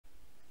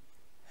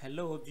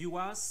Hello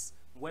viewers,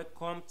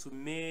 welcome to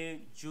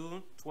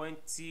May-June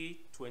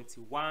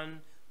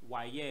 2021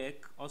 WAEC,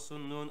 also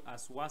known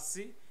as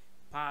WASSCE,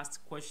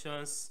 Past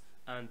Questions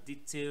and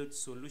Detailed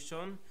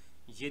Solution,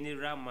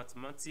 General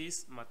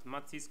Mathematics,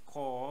 Mathematics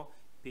Core,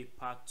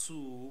 Paper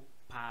 2,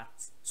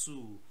 Part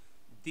 2.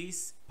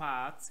 This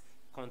part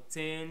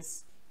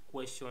contains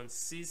questions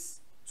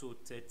 6 to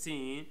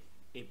 13,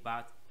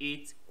 about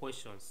 8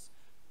 questions,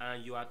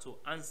 and you are to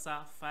answer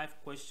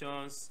 5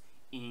 questions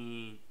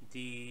in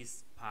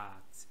this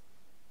part.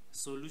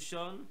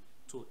 Solution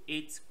to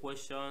 8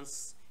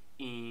 questions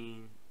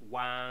in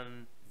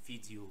one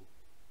video.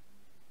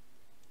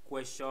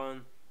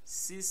 Question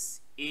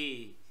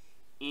 6a.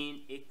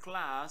 In a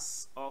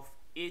class of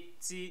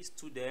 80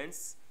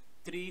 students,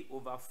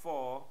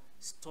 3/4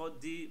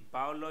 study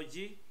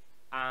biology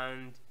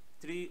and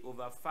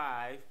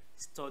 3/5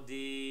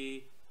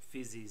 study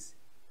physics.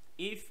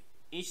 If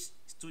each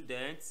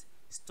student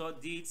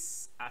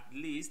studies at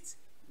least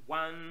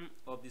one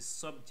of the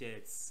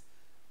subjects.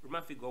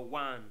 Roman figure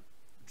 1.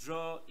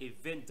 Draw a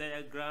Venn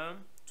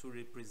diagram to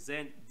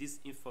represent this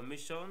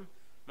information.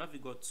 Roman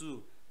figure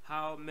 2.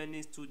 How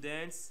many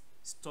students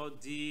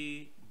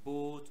study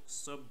both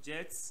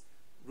subjects?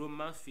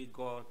 Roman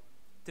figure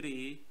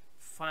 3.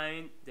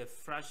 Find the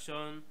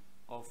fraction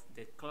of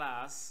the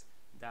class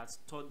that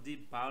study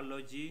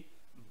biology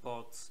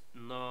but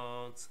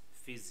not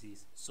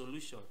physics.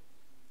 Solution.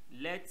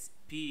 Let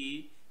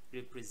P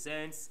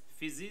represents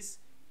physics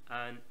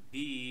and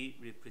B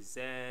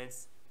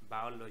represents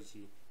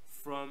biology.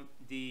 From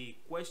the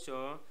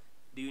question,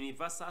 the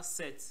universal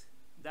set,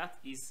 that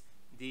is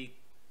the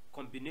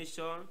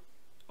combination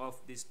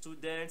of the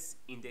students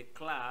in the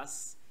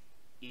class,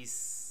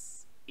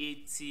 is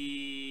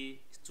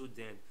 80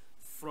 students.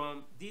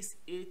 From this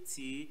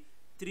 80,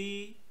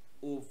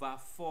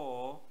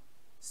 3/4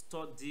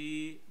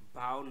 study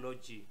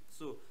biology.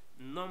 So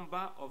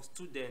number of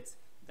students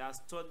that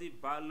study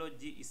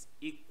biology is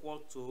equal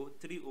to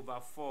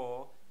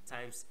 3/4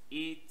 times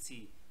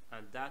 80,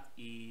 and that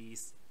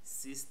is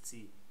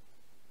 60.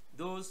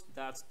 Those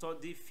that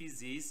study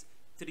physics,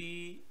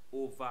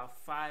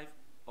 3/5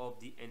 of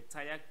the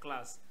entire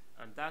class,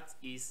 and that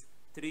is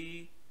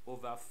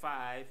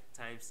 3/5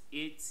 times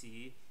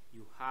 80,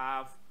 you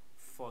have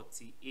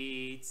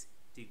 48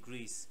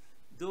 degrees.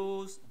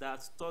 Those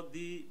that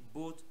study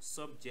both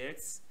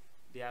subjects,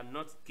 they are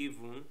not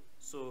given,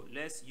 so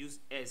let's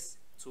use S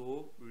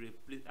to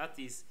replace, that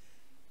is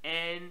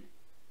N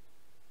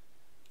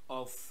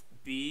of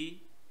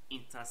B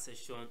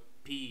intersection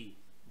P.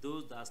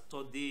 Those that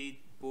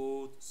studied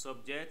both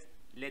subjects,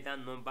 let that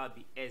number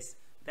be S.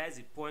 That is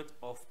the point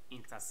of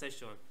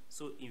intersection.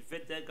 So in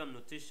Venn diagram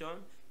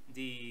notation,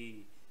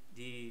 the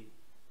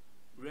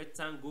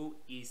rectangle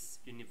is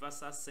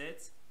universal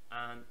set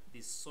and the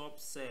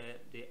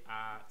subset, they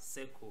are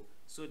circle.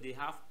 So they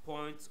have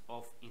points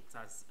of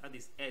that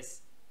is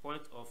S,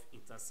 point of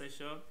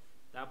intersection.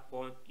 That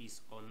point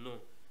is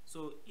unknown.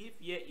 So if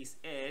here is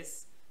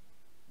S,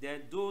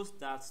 then those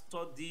that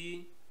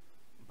study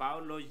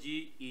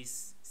biology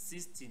is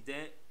 60,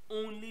 then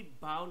only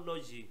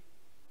biology,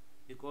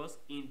 because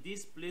in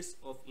this place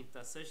of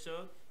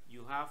intersection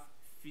you have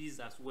physics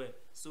as well,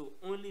 so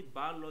only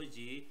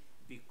biology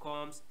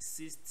becomes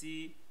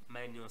 60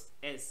 minus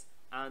S,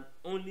 and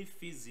only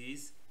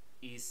physics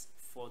is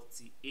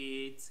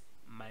 48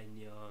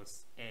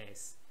 minus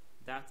S.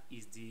 That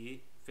is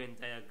the Venn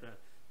diagram.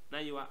 Now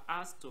you are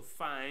asked to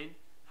find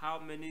how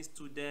many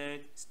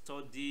students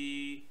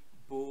study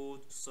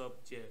both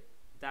subjects.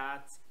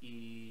 That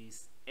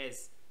is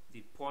S,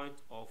 the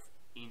point of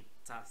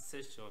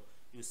intersection.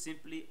 You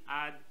simply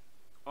add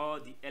all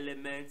the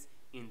elements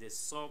in the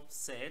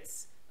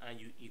subsets and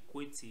you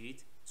equate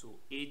it to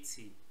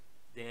 80.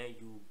 Then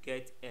you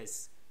get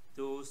S,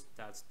 those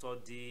that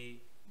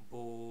study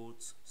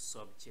both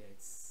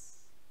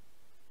subjects.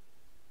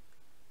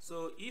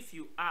 So if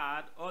you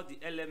add all the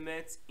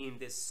elements in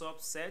the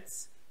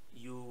subsets,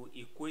 you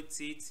equate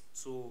it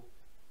to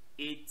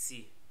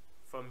 80.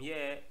 From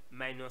here,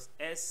 minus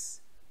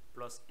S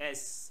plus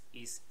S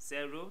is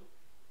 0.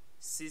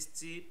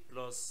 60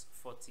 plus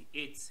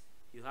 48.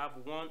 You have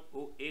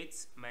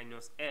 108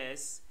 minus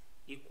S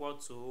equal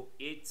to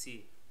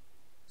 80.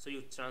 So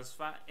you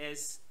transfer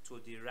S to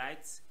the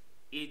right,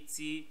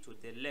 80 to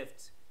the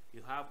left.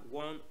 You have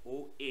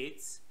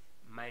 108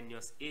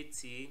 minus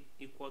 80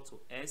 equal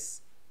to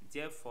S.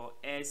 Therefore,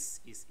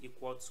 S is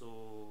equal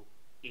to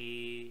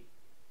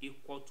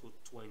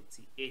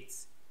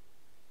 28.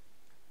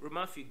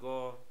 Roman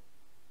figure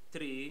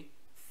 3.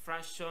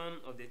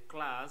 Fraction of the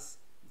class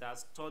that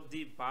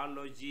study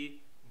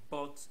biology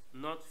but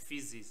not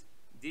physics.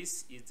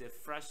 This is the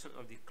fraction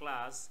of the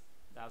class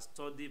that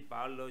study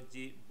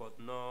biology but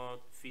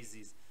not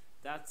physics.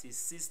 That is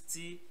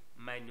 60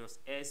 minus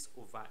S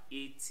over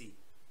 80.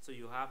 So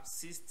you have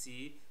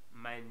 60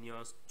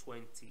 minus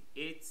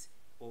 28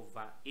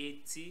 over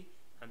 80,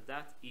 and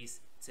that is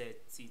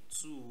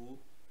 32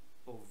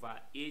 over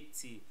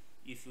 80.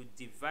 If you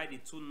divide the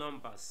two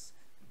numbers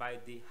by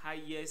the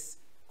highest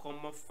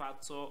common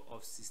factor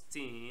of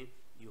 16,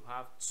 you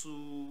have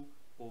 2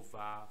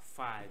 over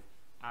 5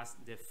 as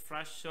the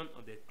fraction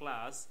of the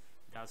class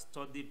that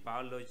study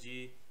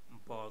biology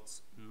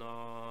but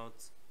not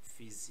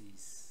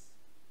physics.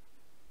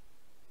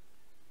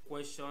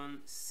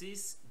 Question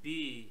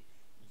 6b.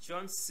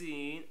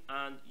 Johnson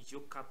and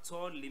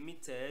Yokator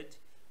Limited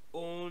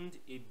owned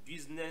a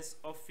business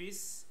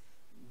office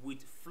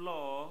with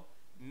floor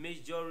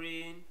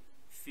measuring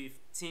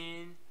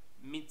 15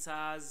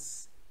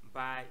 meters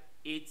by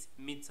 8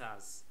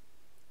 meters,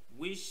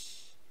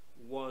 which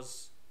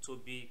was to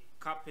be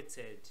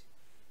carpeted.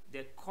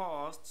 The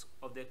cost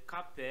of the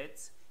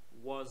carpet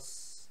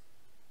was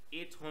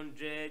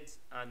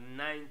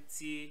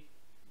 890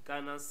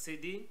 Ghana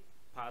cedi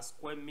per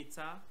square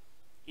meter,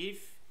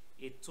 if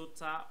a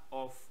total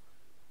of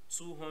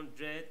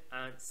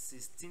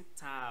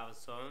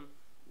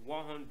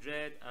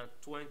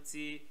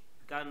 216,120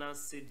 Ghana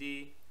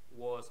cedi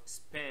was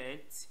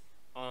spent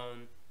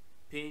on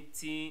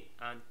painting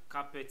and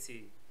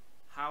carpeting.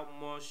 How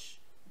much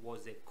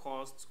was the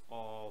cost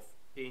of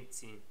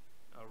painting?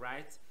 All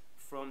right,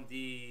 from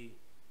the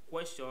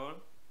question,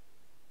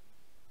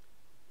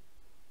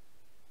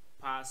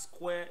 per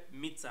square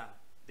meter,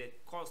 the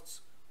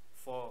cost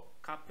for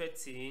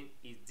carpeting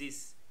is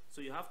this.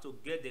 So you have to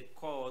get the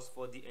cost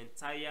for the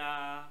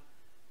entire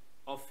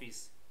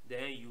office,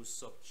 then you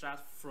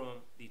subtract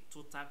from the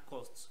total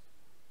cost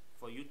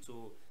for you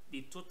to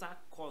the total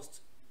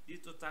cost.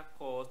 This total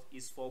cost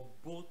is for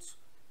both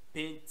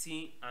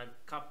painting and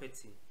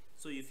carpeting.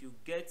 So if you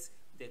get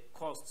the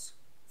cost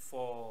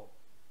for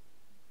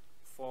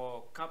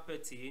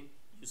carpeting,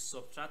 you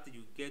subtract it,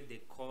 you get the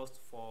cost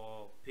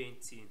for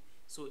painting.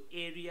 So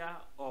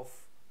area of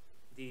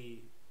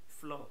the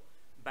floor,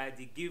 by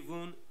the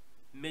given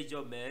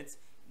measurement,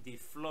 the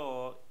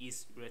floor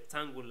is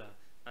rectangular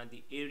and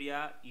the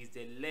area is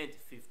the length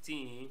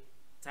 15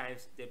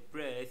 times the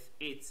breadth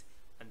 8,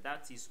 and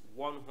that is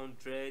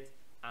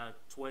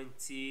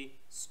 120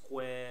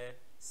 square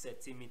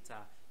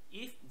centimeter.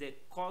 If the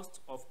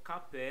cost of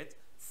carpet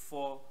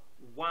for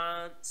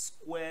 1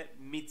 square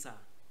meter,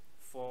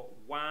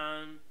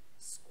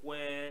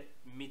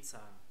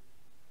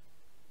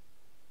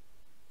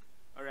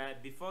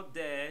 alright, before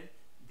then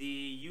the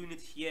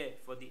unit here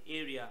for the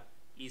area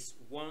is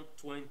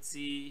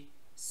 120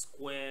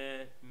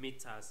 square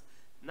meters.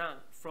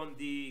 Now from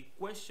the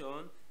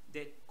question,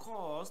 the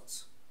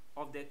cost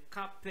of the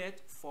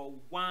carpet for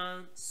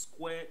 1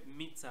 square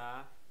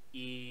meter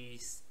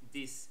is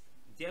this.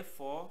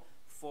 Therefore,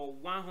 for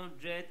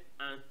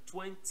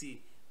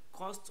 120,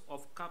 cost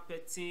of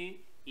carpeting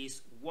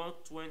is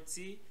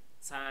 120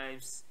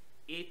 times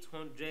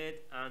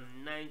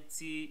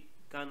 890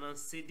 Ghana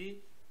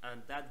cedi,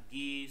 and that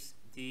gives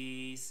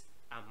this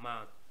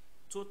amount.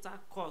 Total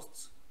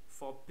cost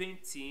for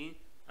painting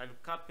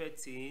and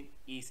carpeting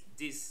is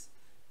this.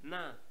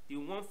 Now the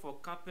one for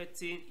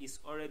carpeting is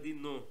already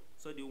known,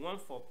 so the one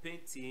for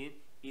painting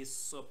is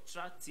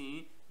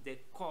subtracting the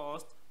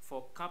cost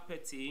for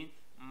carpeting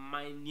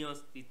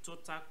minus the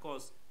total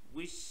cost,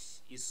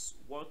 which is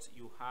what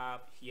you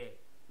have here.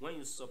 When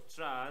you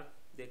subtract,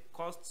 the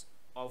cost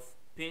of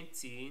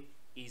painting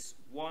is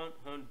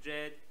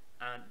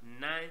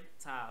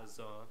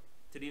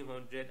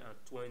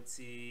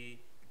 109,320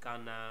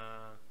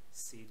 Ghana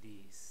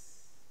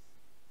cedis.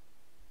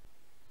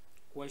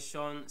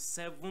 Question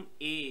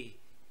 7a.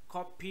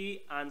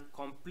 Copy and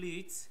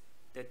complete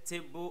the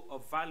table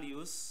of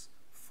values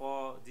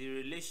for the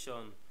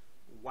relation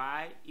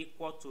y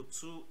equal to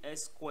 2x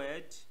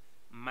squared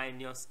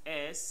minus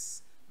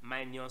s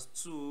minus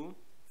 2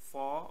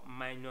 4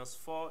 minus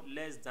 4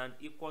 less than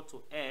equal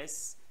to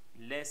s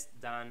less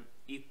than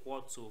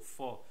equal to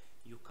 4.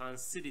 You can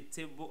see the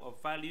table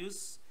of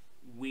values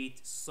with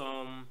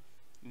some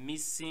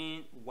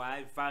missing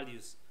y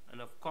values,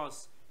 and of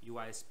course you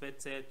are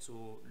expected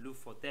to look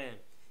for them.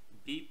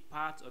 Be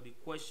part of the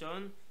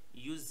question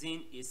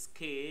using a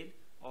scale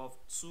of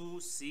 2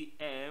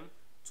 cm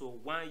to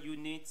 1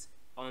 unit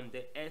on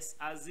the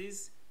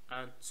x-axis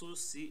and 2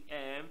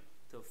 cm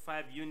to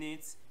 5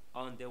 units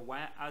on the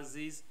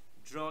y-axis.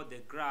 Draw the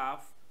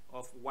graph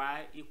of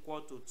y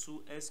equal to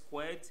 2x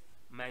squared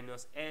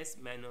minus s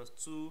minus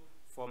 2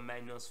 for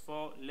minus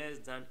 4 less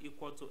than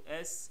equal to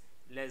s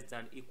less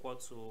than equal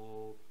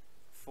to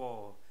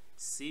 4.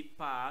 See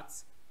part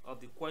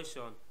of the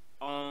question.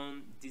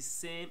 On the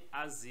same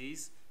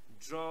axis,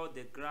 draw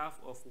the graph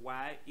of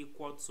y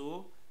equal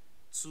to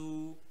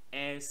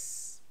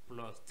 2s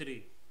plus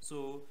 3.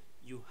 So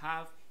you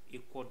have a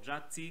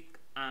quadratic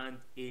and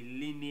a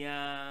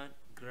linear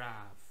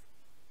graph.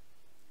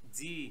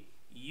 D.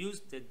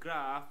 Use the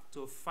graph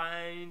to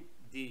find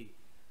the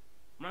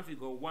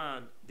figure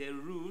 1, the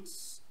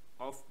roots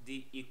of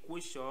the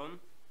equation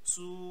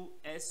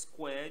 2s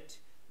squared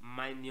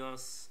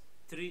minus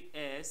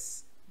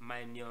 3s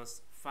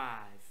minus 5.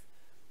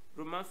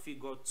 Roman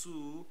figure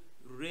 2,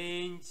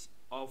 range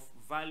of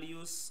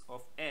values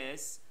of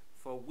s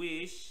for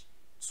which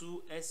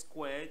 2s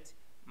squared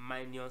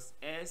minus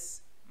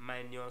s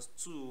minus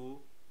 2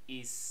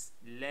 is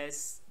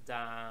less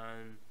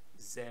than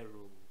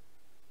 0.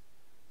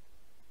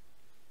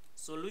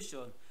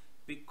 Solution.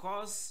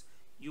 because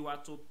you are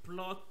to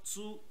plot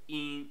two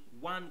in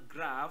one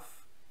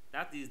graph,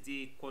 that is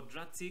the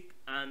quadratic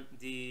and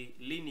the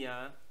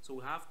linear, so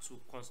we have to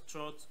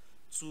construct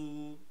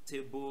two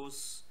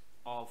tables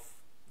of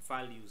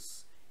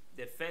values.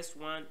 The first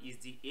one is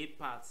the A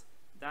part,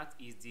 that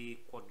is the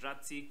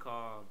quadratic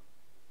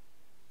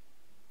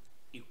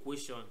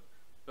equation.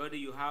 Whether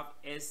you have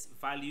s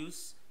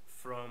values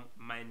from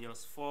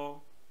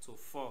 -4 to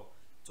 4.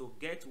 To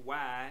get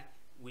y,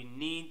 we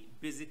need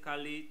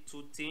basically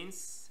two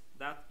things,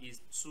 that is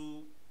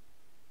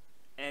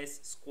 2s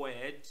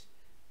squared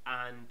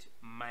and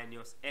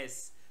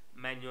 -s.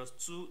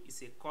 -2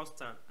 is a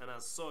constant, and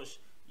as such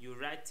you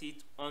write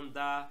it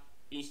under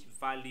each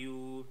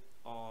value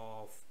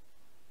of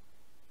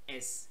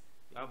s.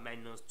 You have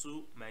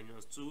 -2,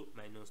 -2,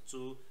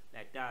 -2,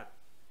 like that.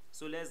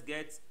 So let's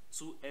get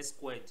 2s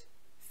squared.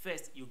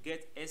 First you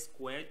get s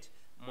squared,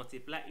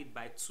 multiply it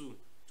by 2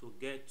 to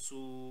get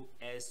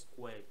 2s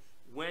squared.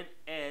 When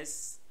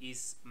s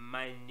is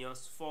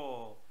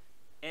 -4,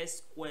 s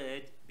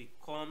squared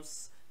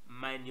becomes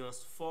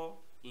 -4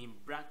 in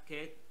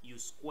bracket, you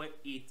square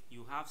it,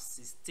 you have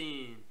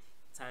 16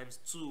 times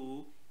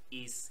 2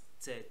 is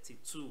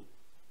 32.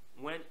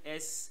 When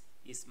s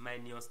is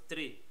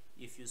 -3,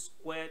 if you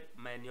square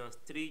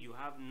 -3, you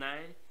have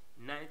 9.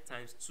 9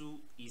 times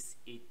 2 is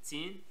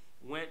 18.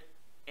 When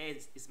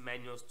s is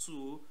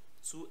 -2,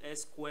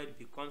 2s squared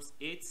becomes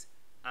 8,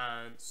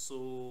 and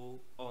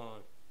so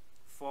on.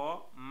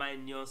 For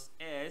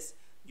 -s,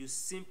 you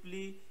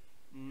simply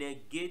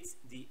negate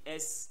the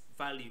s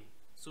value.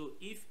 So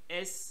if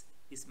s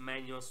is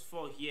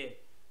 -4 here,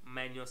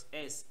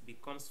 -s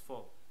becomes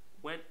 4.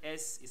 When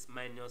s is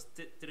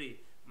 -3,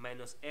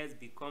 -s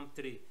becomes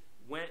 3.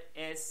 When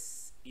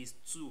s is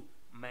 2,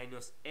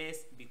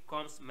 -s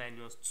becomes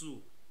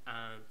 -2,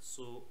 and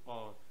so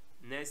on.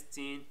 Next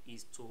thing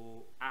is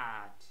to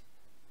add.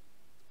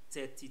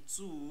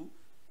 32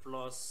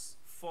 plus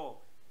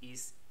 4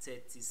 is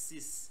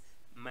 36,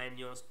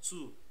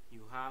 -2,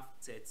 you have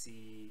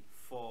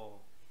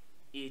 34.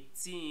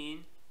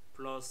 18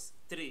 plus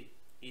 3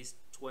 is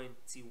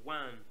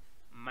 21,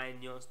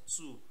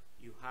 -2,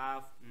 you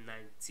have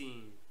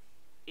 19.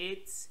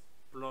 8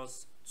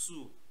 plus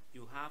 2,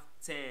 you have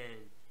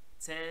 10.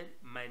 10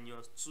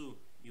 minus 2,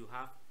 you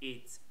have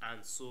 8,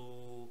 and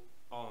so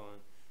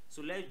on.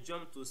 So let's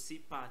jump to C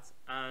part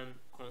and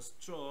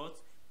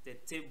construct the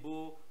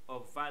table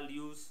of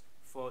values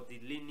for the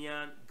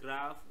linear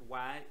graph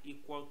y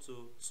equal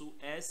to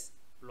 2s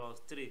plus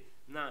 3.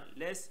 Now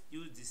let's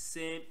use the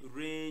same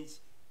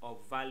range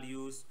of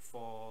values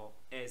for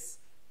s.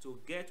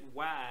 To get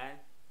y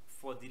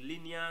for the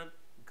linear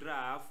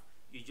graph,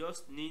 you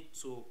just need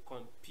to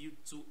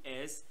compute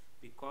 2s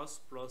because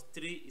plus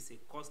 3 is a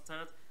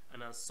constant,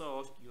 and as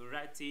such you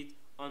write it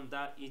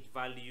under each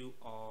value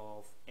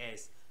of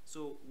s.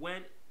 So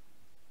when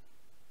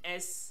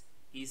s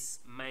is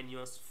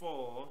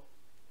 -4,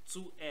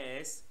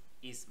 2s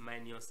is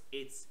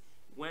 -8.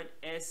 When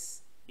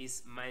s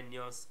is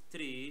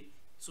 -3,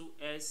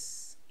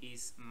 2s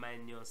is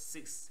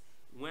 -6.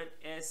 When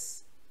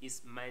s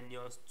is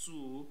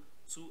 -2,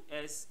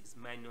 2s is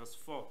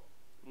 -4.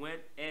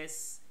 When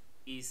s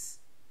is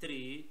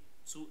 3,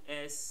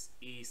 2s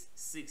is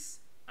 6,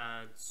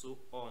 and so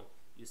on.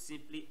 You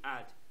simply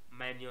add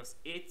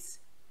 -8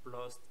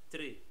 plus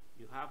 3,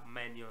 you have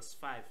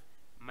 -5.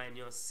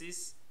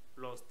 -6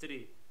 plus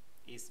 3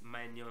 is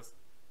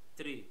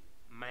 -3.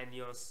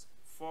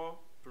 -4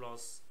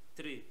 plus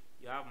 3,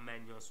 you have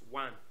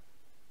 -1.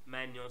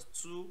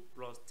 -2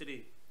 plus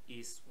 3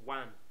 is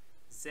 1.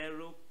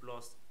 0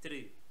 plus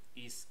 3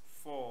 is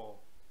 4.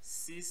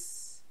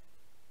 6.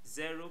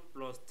 0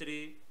 plus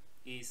 3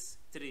 is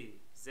 3.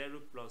 0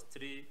 plus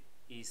 3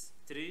 is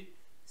 3.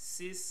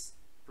 6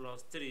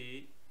 plus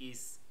 3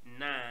 is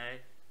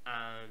 9,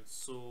 and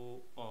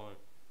so on.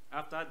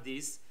 After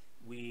this,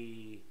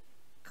 we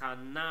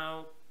can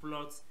now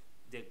plot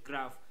the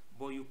graph,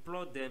 but you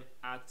plot them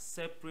at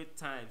separate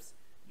times.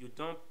 You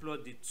don't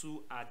plot the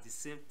two at the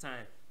same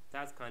time.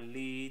 That can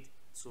lead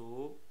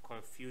to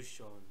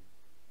confusion.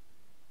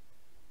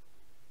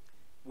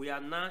 We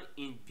are now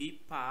in B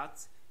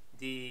part,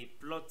 the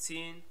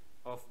plotting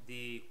of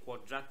the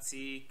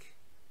quadratic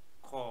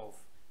curve.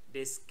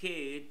 The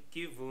scale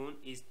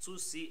given is 2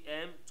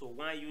 cm to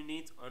 1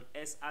 unit on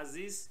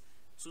x-axis,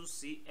 2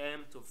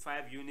 cm to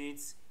 5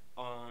 units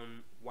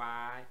on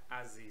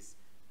y-axis.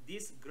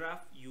 This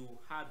graph you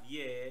have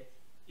here,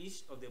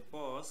 each of the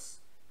bars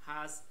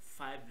has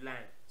 5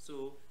 lines.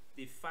 So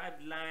the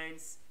 5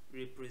 lines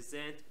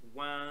represent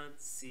 1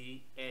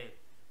 cm.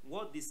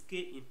 What the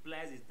scale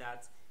implies is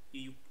that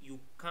you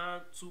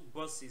count 2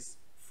 buses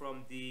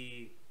from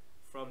the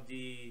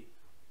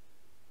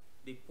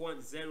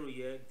point 0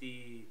 here,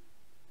 the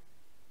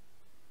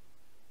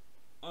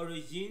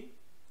origin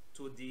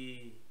to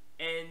the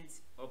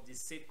end of the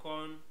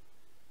second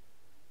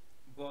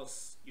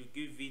bus, you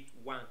give it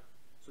 1.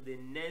 So the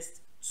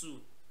next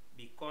 2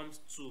 becomes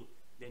 2,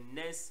 the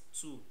next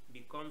 2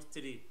 becomes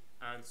 3,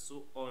 and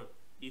so on.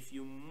 If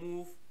you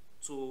move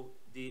to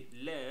the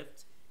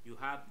left, you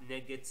have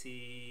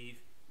negative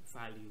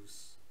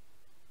values.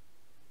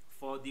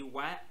 For the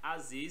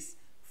y-axis,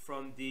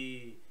 from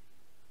the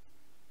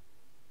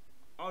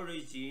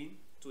origin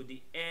to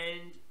the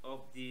end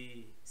of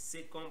the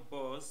second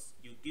bus,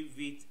 you give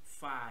it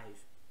 5.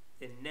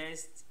 The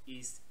next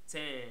is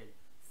 10,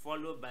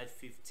 followed by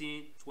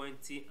 15,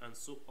 20, and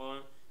so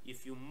on.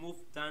 If you move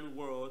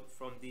downward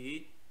from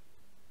the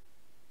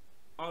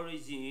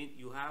origin,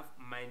 you have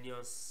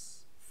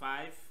minus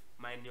 5,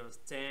 minus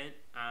 10,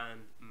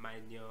 and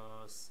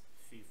minus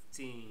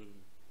 15.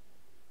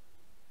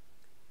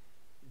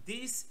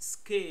 This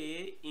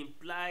scale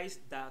implies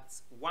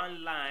that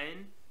one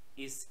line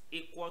is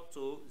equal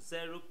to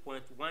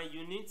 0.1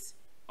 units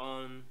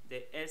on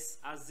the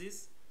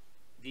x-axis.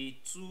 The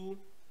two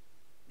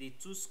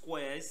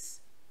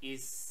squares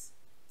is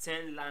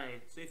 10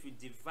 lines. So if you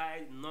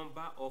divide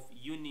number of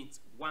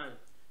units 1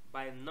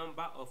 by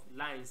number of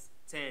lines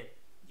 10,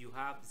 you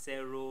have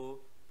 0.1.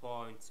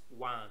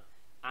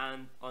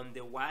 And on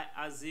the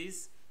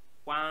y-axis,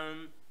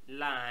 one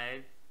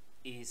line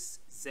is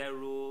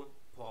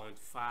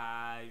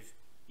 0.5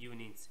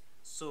 units.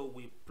 So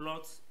we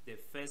plot the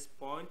first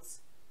point.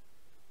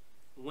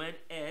 When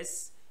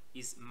s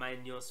is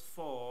minus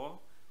 4,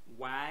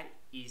 y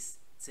is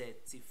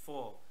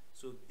 34.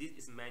 So this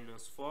is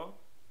minus 4.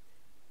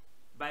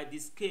 By the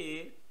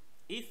scale,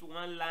 if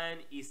one line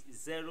is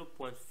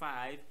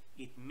 0.5,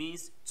 it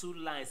means 2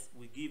 lines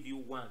will give you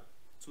 1.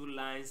 2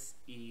 lines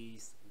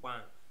is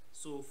 1.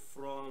 So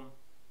from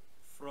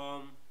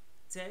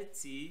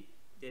 30,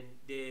 then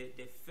the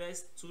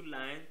first 2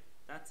 lines,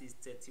 that is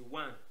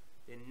 31.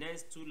 The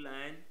next 2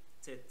 lines,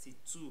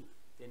 32.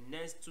 The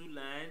next 2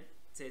 lines,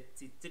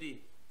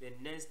 33. The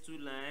next 2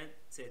 lines,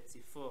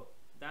 34.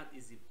 That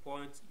is the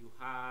point you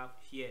have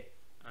here,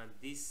 and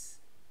this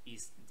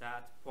is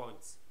that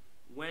point.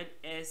 When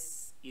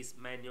s is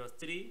minus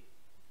 3,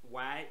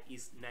 y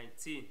is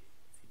 19.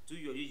 If you do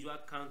your usual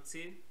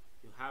counting,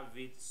 you have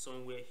it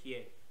somewhere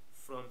here.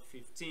 From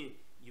 15,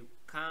 you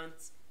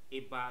count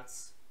about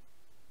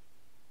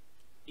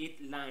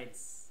 8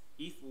 lines.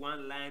 If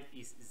one line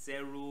is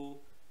 0.5,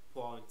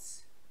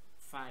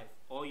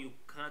 or you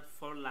count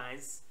 4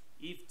 lines.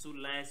 If 2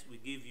 lines will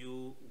give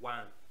you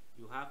 1,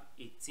 you have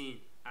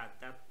 18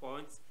 at that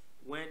point.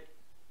 When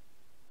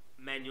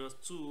minus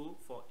 2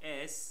 for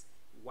s,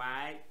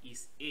 y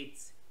is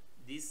 8.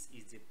 This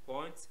is the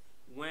point.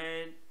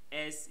 When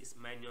s is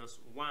minus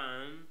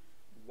 1,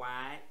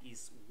 y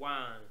is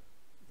 1.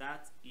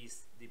 That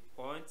is the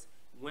point.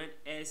 When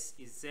s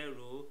is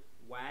 0,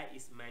 y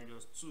is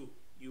minus 2.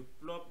 You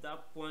plot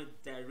that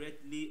point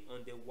directly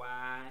on the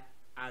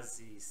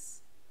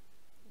y-axis.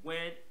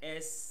 When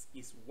s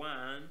is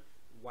 1,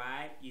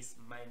 y is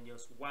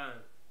minus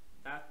 1.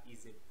 That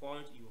is the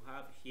point you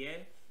have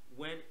here.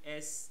 When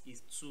s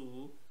is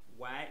 2,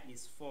 y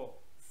is 4.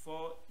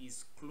 4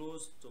 is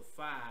close to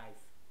 5.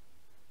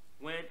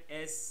 When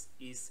s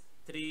is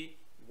 3,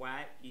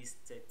 y is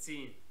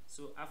 13.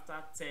 So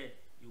after 10,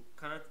 you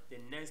count the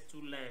next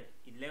 2 lines,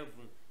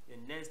 11. The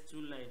next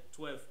 2 lines,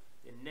 12.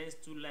 The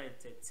next 2 lines,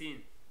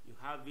 13. You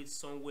have it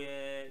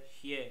somewhere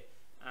here.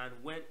 And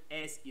when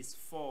s is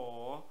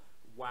 4,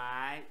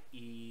 y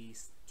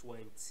is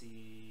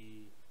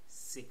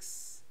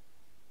 26.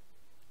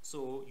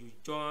 So you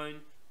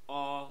join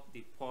all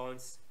the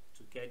points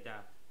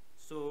together.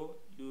 So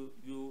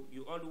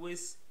you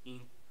always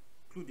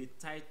include the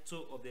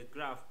title of the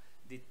graph.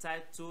 The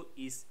title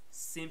is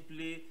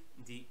simply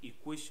the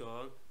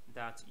equation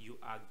that you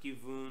are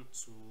given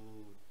to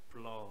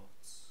plot.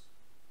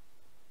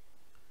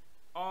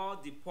 All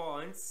the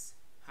points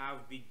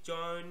have been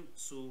joined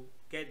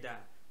together.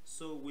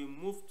 So we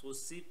move to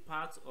see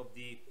part of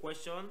the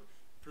question,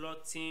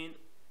 plotting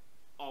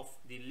of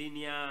the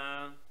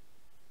linear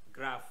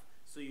graph.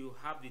 So you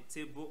have the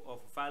table of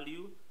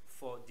value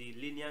for the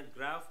linear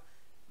graph,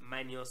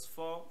 minus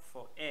 4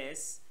 for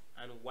s,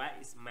 and y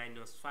is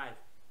minus 5.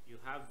 You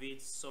have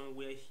it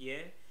somewhere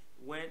here.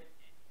 When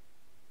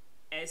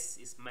s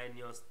is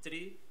minus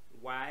 3,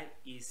 y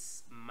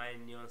is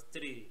minus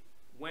 3.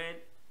 When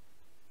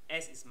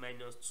s is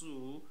minus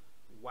 2,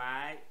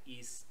 y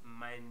is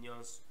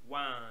minus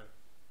 1.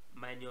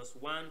 Minus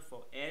 1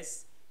 for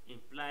s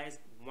implies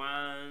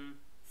 1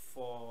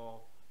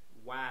 for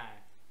y.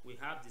 We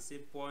have the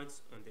same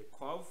points on the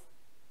curve.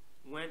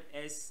 When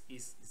s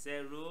is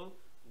 0,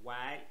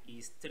 y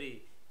is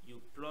 3.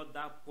 You plot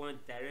that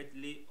point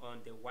directly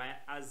on the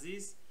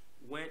y-axis.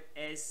 When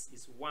s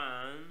is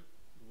 1,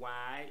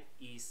 y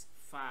is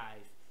 5.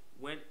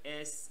 When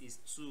s is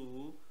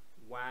 2,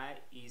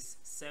 y is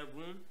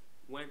 7.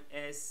 When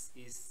s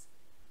is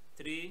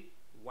 3,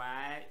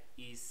 y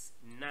is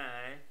 9.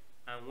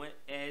 And when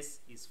s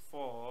is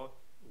 4,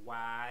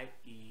 y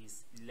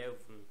is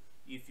 11.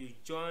 If you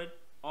join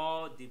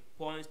all the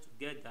points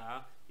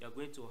together, you are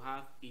going to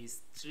have a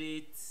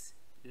straight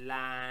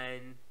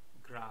line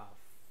graph.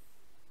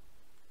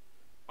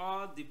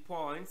 All the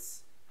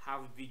points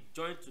have been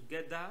joined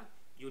together.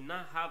 You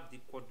now have the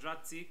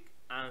quadratic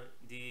and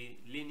the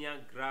linear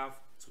graph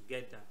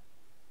together.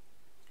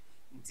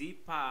 The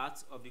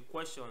part of the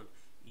question,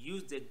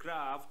 use the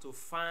graph to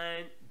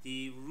find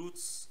the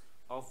roots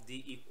of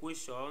the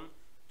equation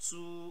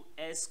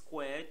 2s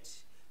squared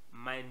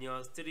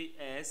minus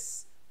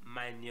 3s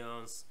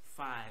minus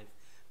 5.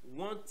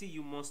 One thing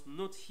you must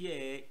note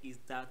here is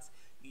that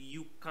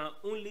you can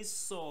only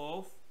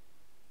solve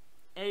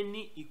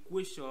any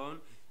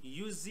equation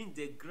using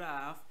the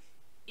graph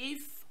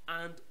if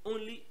and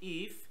only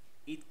if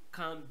it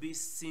can be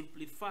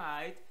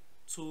simplified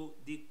to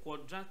the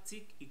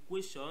quadratic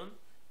equation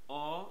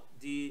or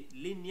the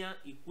linear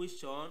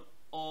equation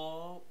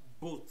or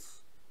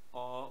both.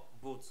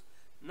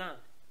 Now,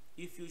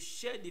 if you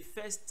share the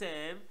first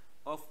term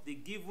of the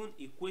given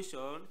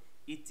equation,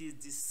 it is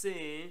the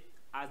same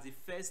as the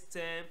first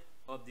term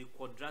of the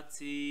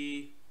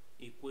quadratic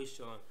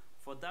equation.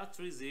 For that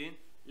reason,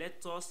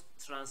 let us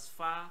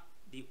transfer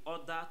the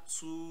other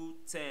two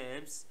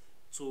terms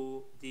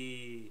to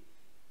the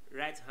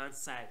right hand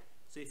side.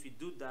 So if you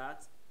do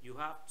that, you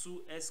have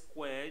 2s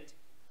squared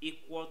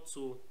equal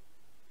to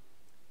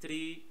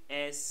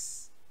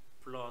 3s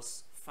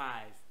plus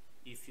 5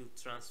 if you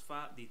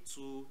transfer the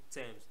two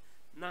terms.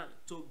 Now,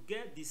 to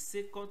get the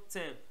second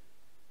term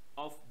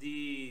of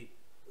the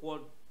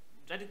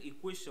quadratic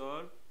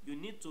equation, you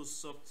need to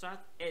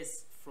subtract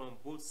s from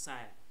both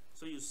sides.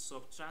 So you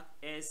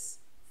subtract s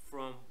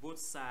from both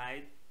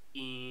sides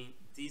in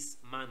this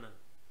manner.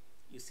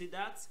 You see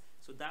that?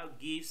 So that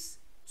gives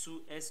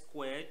 2s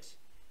squared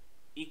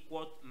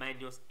equal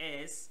minus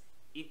s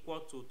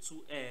equal to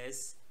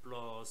 2s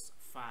plus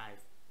 5.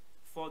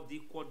 For the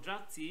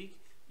quadratic,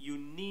 you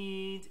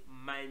need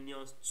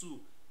minus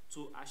 2.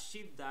 To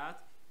achieve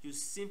that, you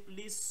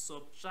simply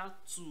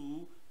subtract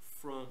 2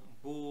 from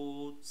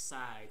both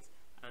sides,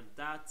 and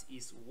that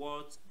is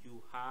what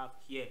you have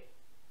here.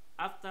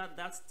 After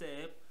that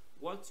step,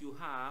 what you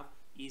have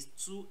is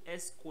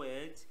 2s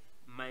squared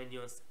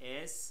minus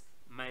s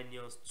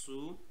minus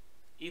 2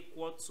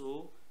 equal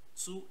to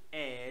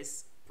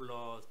 2s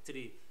plus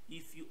 3.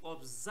 If you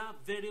observe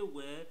very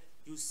well,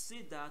 you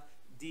see that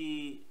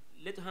the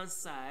left hand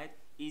side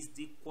is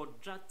the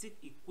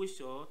quadratic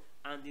equation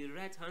and the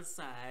right hand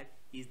side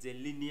is the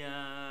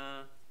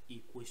linear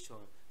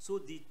equation. So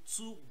the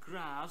two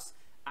graphs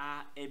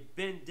are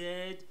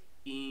embedded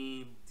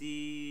in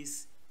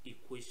this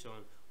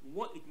equation.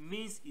 What it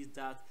means is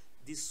that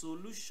the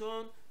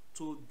solution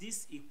to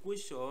this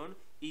equation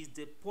is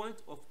the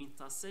point of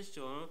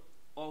intersection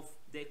of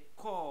the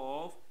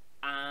curve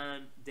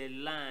and the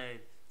line,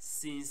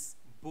 since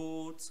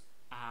both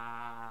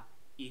are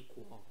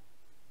equal.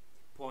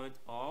 Point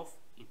of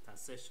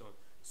intersection.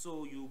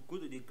 So you go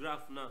to the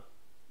graph now.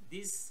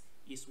 This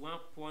is one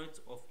point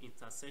of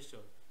intersection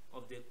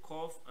of the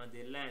curve and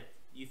the line.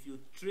 If you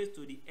trace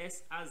to the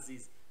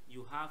x-axis,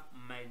 you have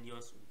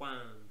minus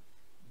 1.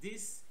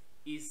 This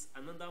is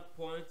another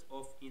point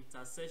of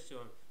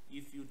intersection.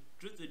 If you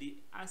trace to the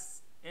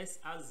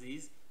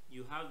x-axis,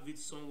 you have it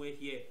somewhere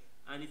here.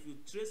 And if you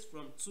trace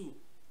from 2,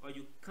 or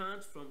you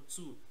count from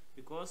 2,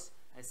 because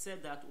I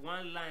said that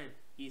one line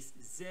is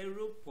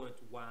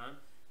 0.1,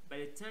 by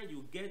the time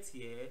you get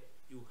here,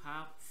 you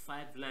have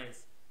 5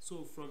 lines.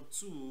 So from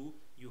 2,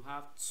 you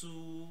have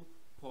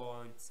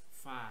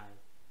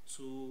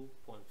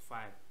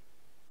 2.5.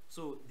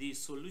 So the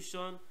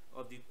solution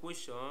of the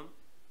equation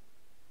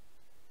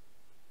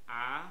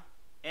are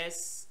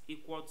s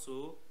equal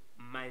to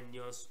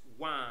minus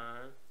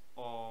 1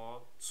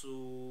 or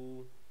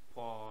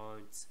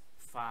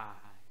 2.5.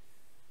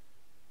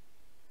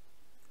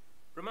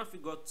 Problem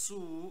figure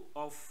 2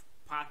 of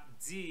part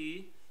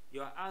D,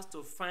 you are asked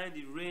to find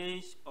the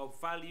range of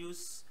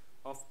values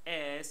of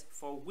s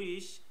for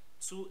which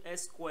 2s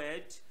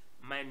squared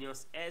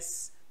minus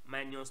s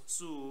minus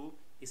 2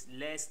 is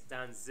less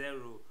than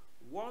 0.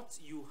 What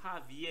you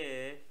have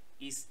here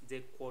is the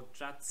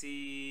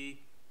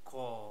quadratic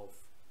curve.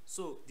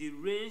 So the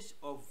range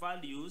of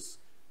values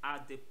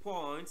at the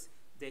point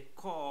the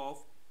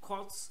curve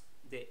cuts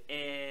the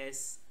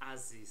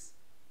s-axis.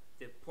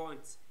 The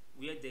point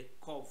where the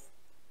curve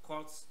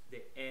cuts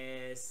the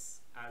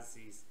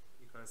s-axis.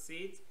 You can see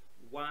it.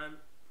 One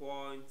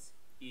point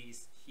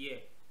is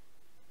here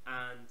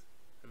and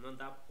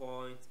another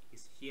point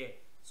is here.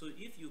 So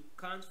if you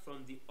count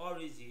from the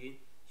origin,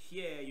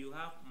 here you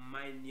have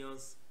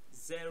minus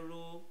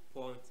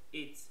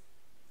 0.8,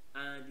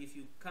 and if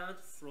you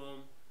count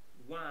from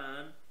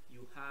 1,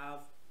 you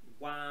have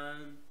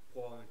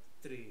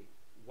 1.3.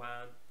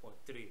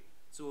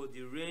 So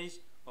the range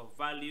of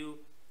value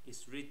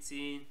is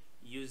written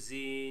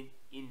using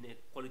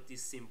inequality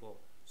symbol.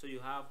 So you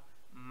have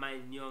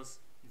minus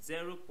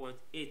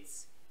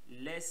 0.8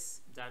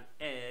 less than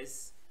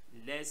s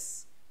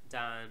less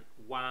than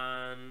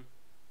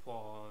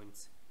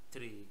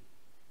 1.3.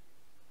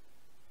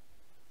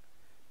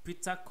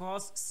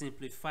 Petakus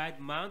simplified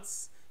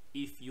maths.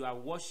 If you are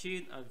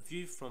watching and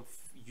view from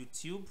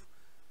YouTube,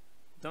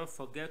 don't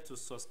forget to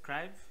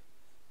subscribe,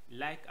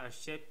 like and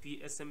share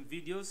PSM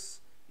videos.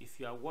 If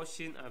you are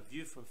watching and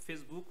view from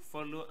Facebook,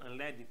 follow and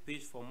like the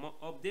page for more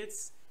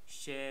updates.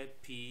 Share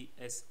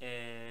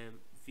PSM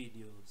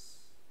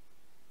videos.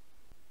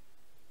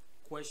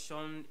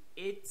 Question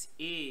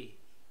 8a.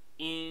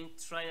 In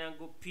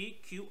triangle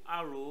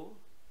PQRO,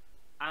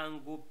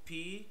 angle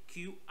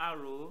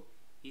PQRO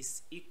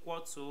is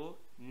equal to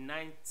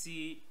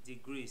 90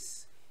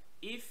 degrees.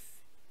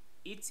 If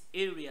its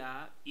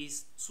area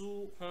is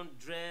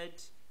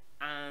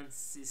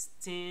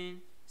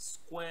 216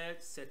 square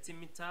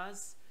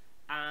centimeters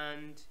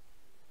and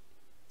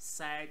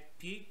side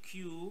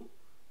PQ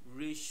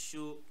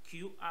ratio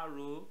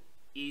QRO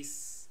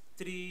is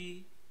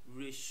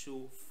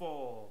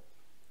 3:4.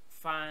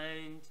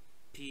 Find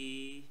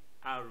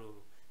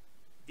PRO.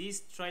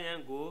 This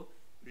triangle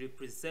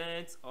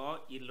represents or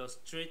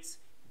illustrates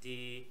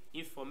the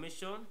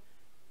information.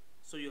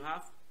 So you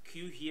have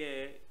Q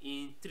here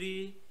in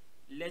 3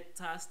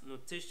 letters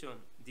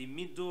notation. The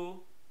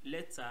middle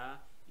letter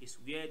is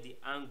where the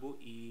angle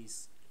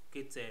is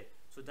located.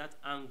 So that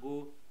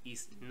angle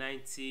is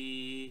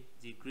 90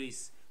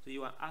 degrees. So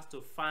you are asked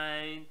to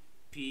find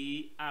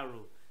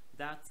PRO.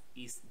 That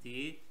is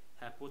the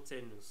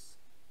hypotenuse.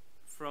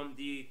 From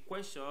the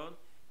question,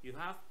 you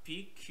have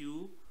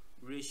PQ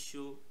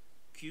ratio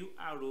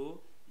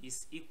QRO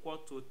is equal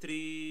to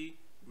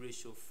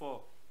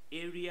 3:4.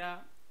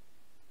 Area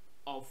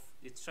of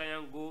the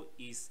triangle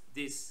is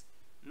this.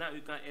 Now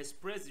you can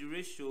express the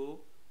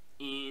ratio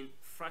in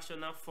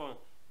fractional form.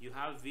 You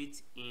have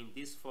it in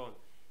this form.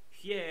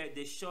 Here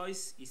the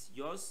choice is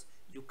yours.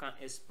 You can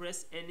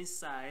express any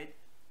side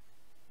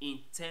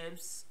in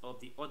terms of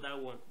the other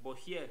one, but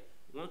here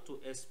we want to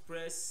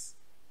express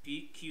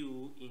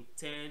PQ in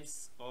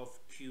terms of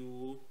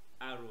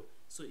QRO.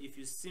 So if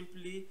you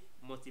simply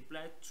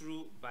multiply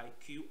through by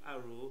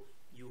QRO,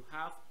 you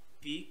have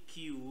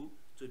PQ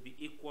to be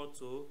equal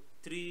to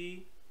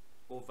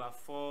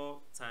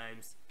 3/4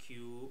 times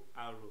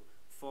QRO.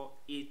 For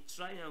a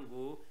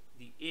triangle,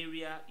 the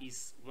area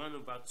is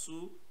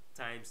 1/2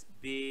 times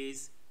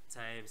base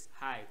times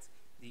height.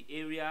 The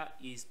area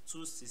is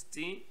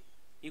 216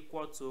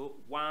 equal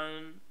to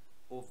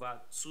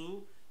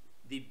 1/2.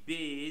 The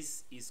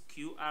base is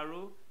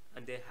QRO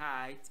and the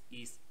height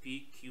is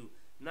PQ.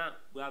 Now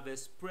we have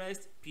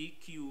expressed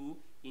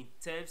PQ in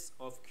terms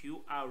of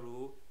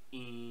QRO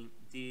in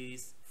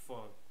this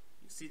form.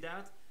 You see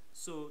that?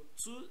 So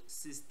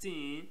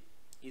 216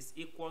 is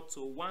equal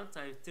to 1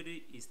 times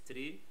 3 is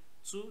 3,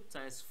 2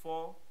 times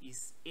 4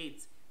 is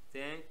 8.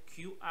 Then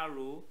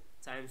QRO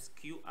times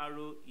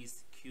QRO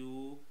is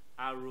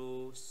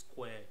QRO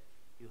squared.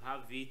 You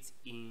have it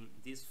in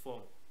this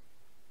form.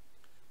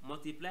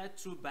 Multiply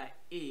through by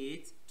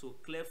 8 to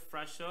clear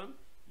fraction.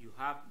 You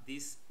have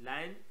this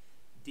line.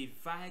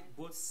 Divide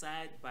both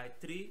sides by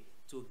 3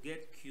 to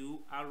get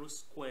QRO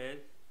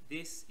squared.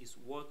 This is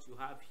what you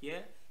have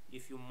here.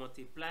 If you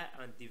multiply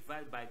and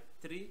divide by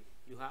 3,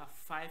 you have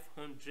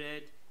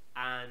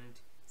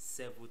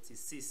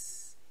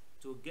 576.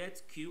 To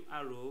get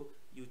QRO,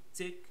 you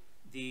take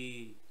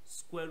the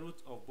square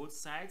root of both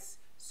sides.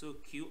 So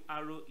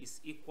QRO is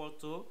equal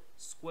to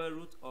square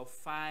root of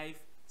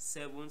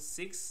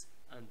 576,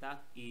 and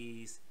that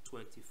is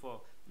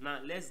 24. Now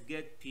let's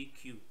get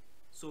PQ.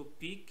 So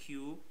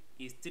PQ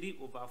is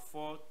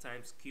 3/4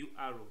 times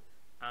QRO,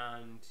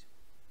 and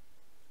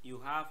you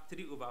have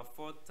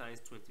 3/4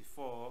 times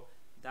 24,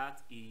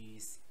 that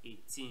is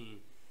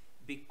 18.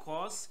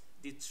 Because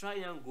the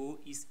triangle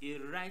is a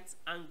right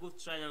angle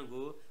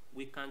triangle,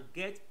 we can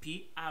get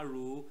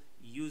PRO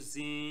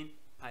using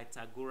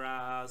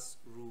Pythagoras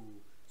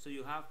rule. So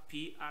you have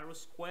PRO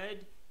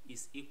squared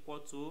is equal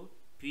to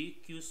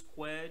PQ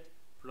squared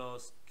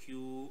plus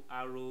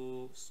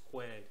QRO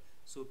squared.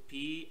 So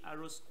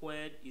PRO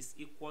squared is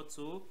equal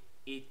to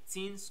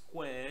 18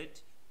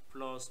 squared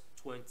plus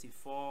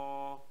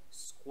 24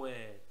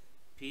 squared.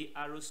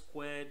 PRO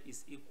squared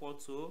is equal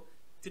to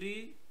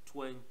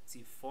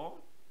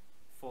 324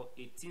 for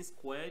 18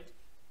 squared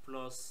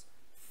plus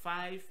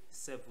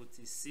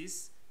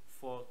 576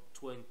 for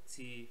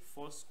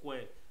 24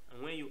 squared.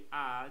 And when you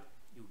add,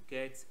 you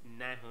get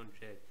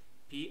 900.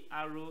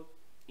 PRO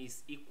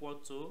is equal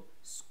to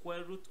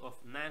square root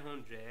of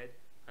 900,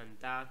 and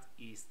that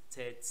is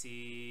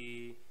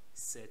 30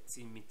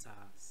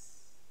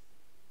 centimeters.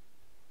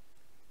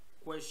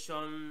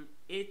 Question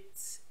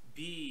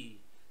 8b.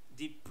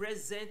 The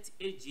present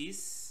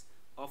ages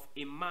of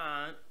a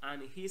man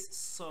and his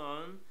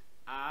son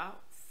are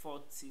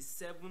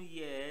 47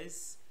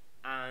 years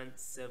and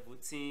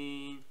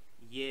 17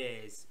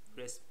 years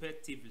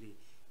respectively.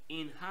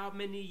 In how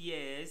many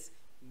years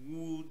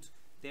would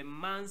the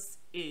man's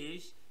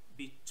age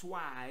be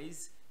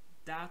twice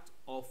that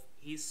of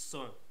his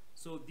son?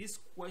 So this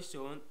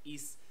question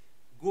is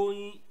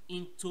going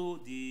into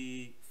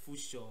the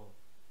future.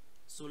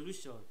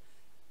 Solution: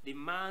 the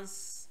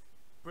man's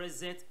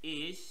present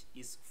age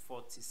is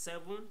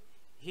 47,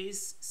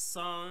 his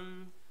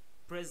son's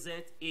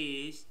present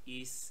age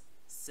is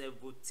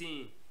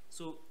 17.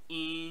 So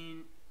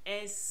in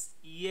S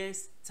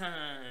years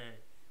time,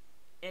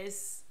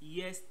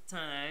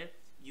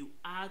 you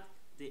add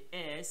the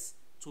S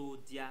to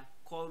their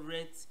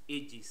current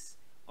ages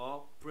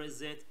or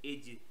present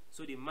ages.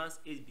 So the man's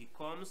age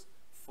becomes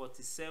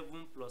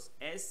 47 plus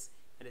S,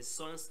 and the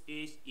son's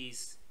age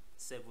is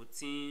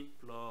 17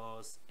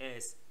 plus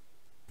S.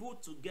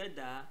 put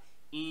together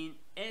in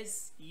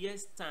S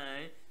years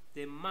time,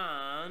 the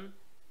man's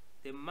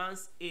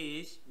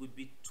age will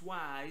be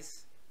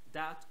twice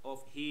that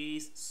of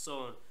his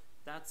son.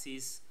 That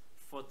is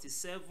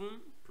 47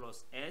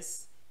 plus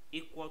S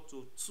equal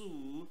to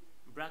 2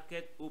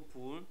 bracket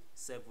open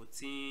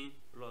 17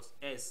 plus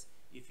S.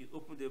 If you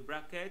open the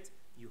bracket,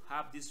 you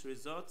have this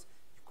result.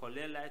 You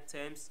collect like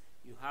terms,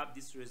 you have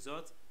this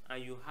result,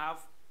 and you have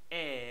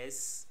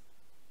S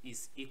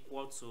is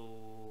equal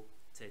to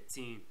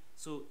 13.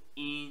 So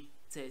in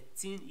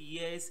 13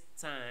 years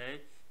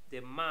time,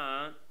 the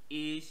man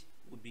age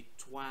will be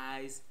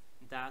twice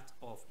that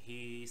of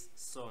his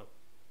son.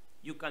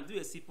 You can do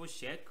a simple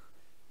check.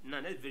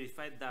 Now let's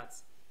verify that.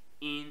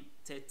 In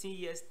 13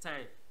 years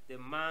time, the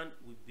man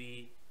will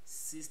be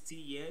 60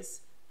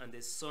 years and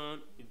the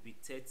son will be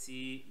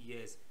 30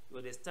 years. You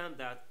understand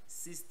that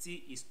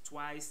 60 is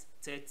twice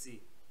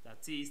 30.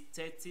 That is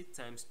 30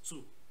 times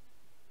 2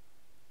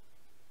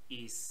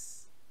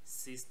 is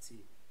 60.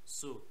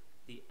 So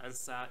the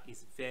answer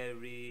is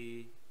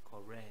very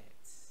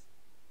correct.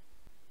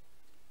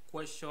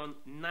 Question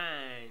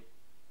 9.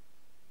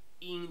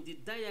 In the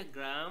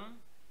diagram,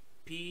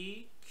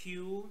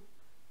 PQRS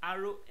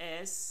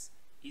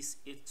is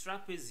a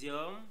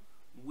trapezium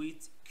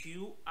with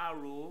Q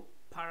arrow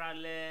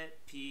parallel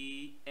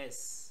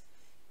PS.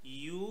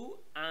 U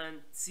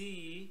and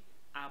T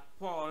are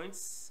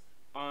points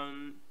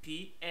on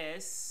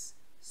PS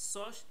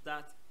such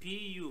that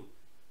PU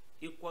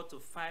equal to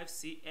 5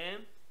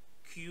 cm,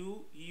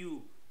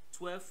 QU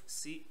 12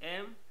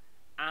 cm,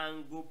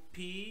 angle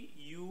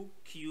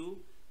PUQ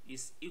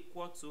is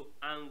equal to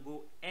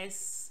angle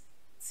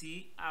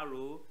ST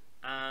arrow,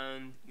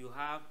 and you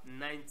have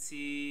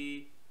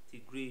 90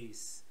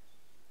 degrees.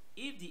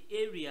 If the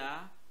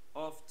area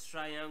of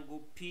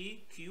triangle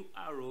PQ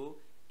arrow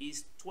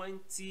is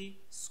 20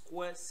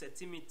 square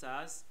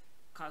centimeters,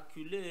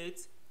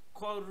 calculate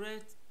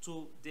correct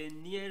to the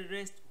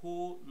nearest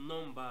whole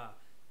number.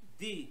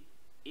 D.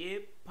 A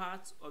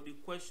part of the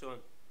question,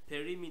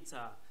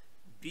 perimeter.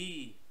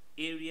 B.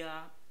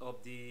 Area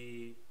of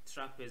the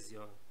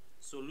trapezium.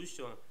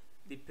 Solution.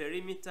 The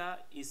perimeter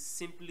is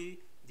simply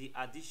the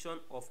addition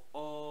of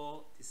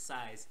all the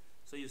sides.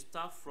 So you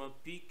start from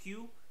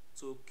PQ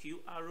to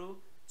Q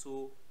arrow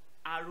to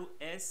arrow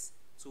S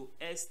to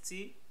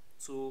ST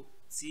to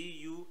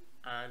TU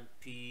and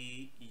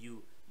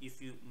PU.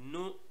 If you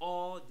know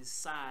all the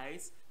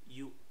sides,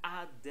 you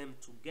add them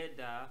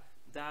together,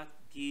 that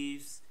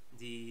gives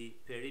the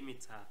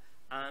perimeter.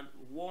 And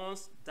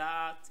once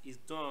that is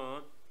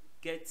done,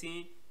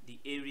 getting the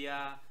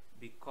area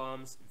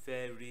becomes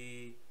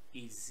very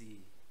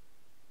easy.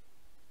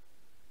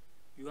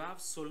 You have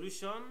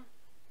solution.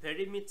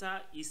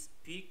 Perimeter is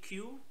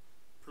PQ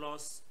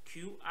plus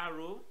Q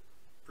arrow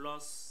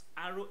plus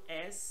arrow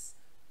S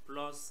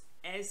plus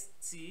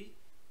ST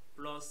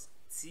plus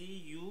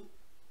TU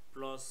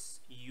plus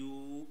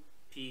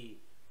UP.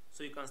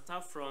 So you can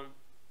start from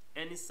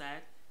any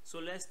side. So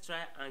let's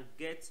try and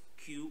get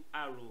Q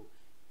arrow.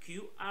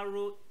 Q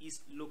arrow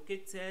is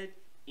located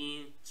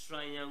in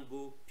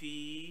triangle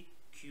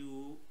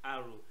PQ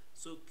arrow.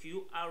 So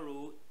Q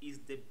arrow is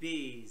the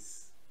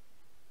base.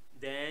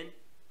 Then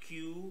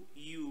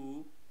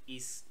QU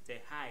is the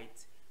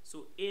height.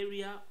 So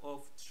area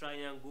of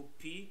triangle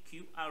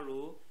PQ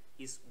arrow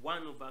is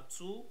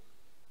 1/2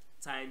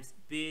 times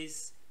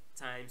base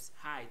times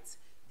height.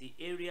 The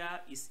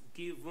area is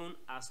given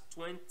as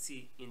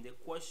 20 in the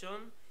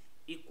question,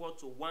 equal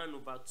to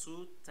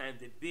 1/2 times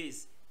the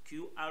base.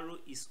 Q arrow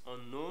is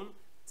unknown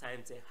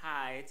times the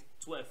height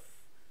 12.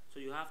 So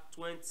you have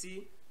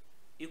 20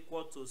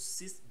 equal to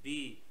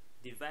 6B.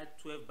 Divide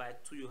 12 by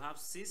 2, you have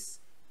 6.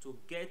 To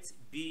get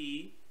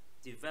B,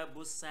 divide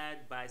both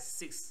sides by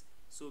 6.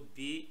 So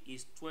B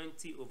is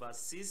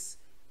 20/6,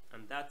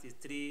 and that is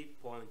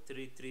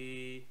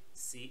 3.33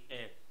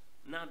 cm.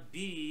 Now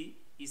B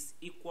is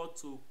equal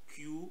to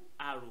Q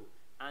arrow,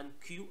 and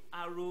Q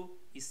arrow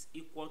is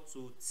equal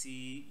to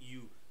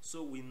TU.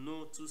 So we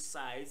know two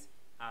sides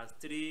as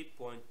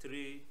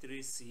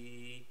 3.33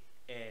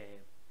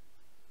 cm.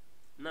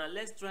 Now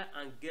let's try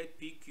and get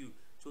PQ.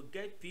 To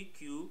get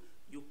PQ,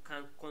 you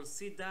can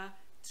consider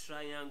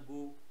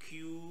triangle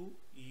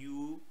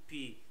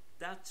QUP.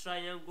 That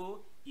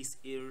triangle is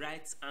a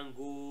right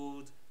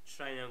angled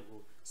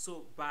triangle.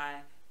 So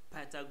by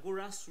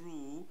Pythagoras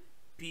rule,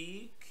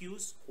 PQ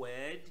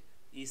squared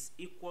is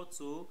equal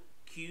to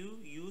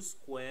QU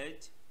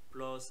squared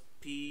plus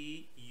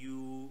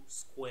PU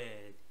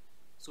squared.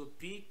 So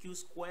PQ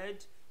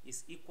squared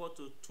is equal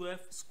to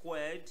 12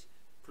 squared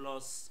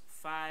plus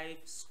 5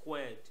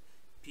 squared.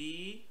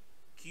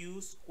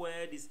 PQ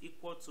squared is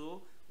equal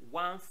to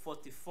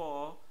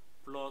 144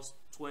 plus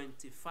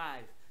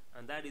 25,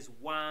 and that is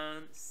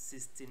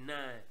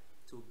 169.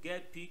 To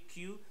get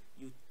PQ,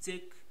 you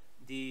take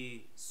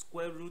the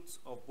square root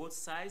of both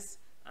sides,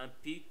 and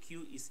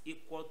PQ is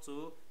equal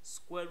to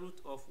square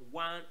root of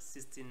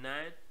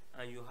 169,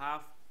 and you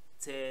have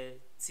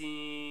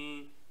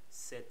 13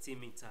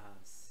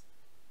 centimeters.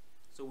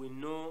 So we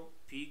know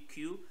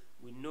PQ,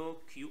 we know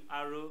Q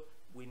arrow,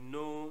 we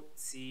know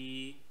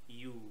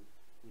TU.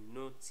 We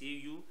know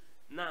TU.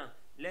 Now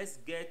let's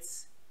get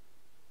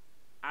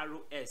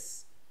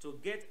ROS. To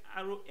get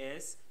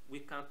ROS, we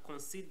can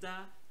consider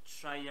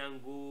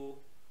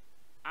triangle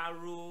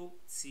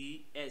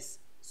ROTS.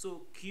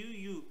 So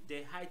QU,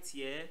 the height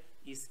here,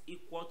 is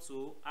equal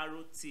to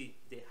ROT,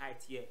 the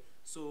height here.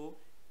 So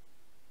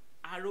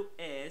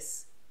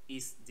ROS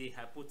is the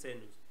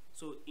hypotenuse.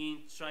 So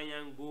in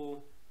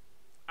triangle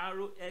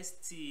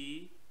ROST,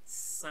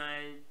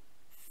 sine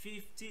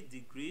 50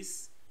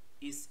 degrees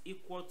is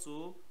equal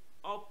to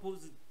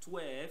opposite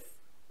 12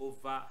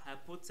 over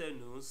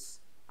hypotenuse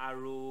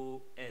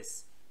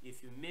ROS.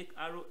 If you make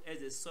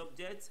ROS a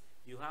subject,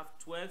 you have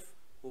 12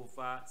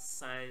 over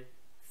sine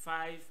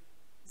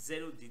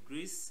 50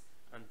 degrees,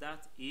 and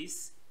that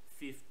is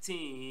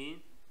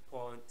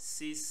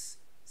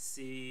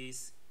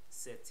 15.66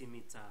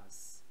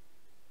 centimeters.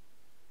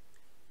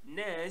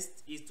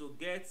 Next is to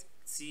get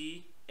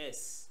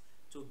TS.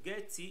 To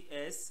get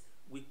TS,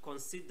 we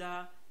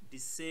consider the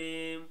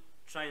same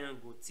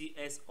triangle,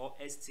 TS or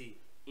ST.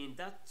 In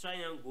that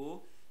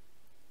triangle,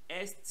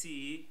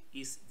 ST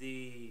is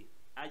the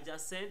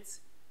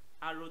adjacent,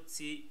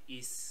 ROT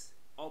is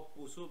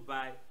opposite. So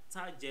by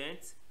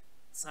tangent,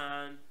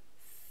 tan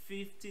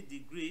 50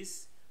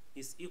 degrees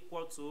is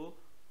equal to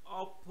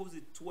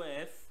opposite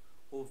 12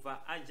 over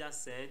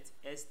adjacent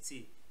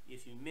ST.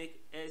 If you make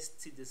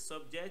ST the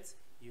subject,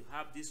 you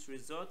have this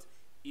result.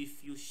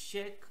 If you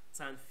check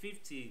tan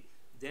 50,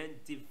 then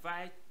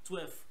divide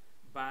 12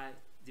 by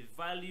the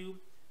value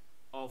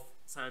of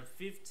tan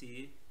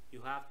 50,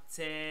 you have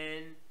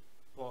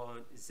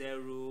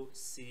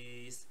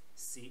 10.06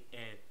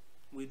 cm.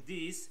 With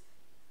this,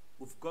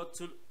 we've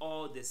gotten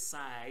all the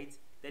sides,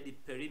 that the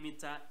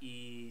perimeter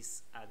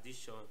is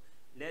addition.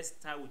 Let's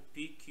start with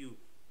PQ.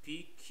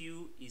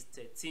 PQ is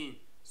 13,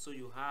 so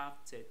you have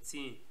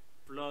 13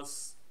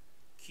 plus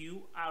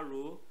Q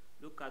arrow.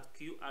 Look at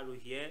Q arrow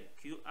here.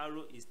 Q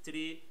arrow is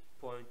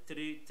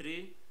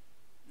 3.33.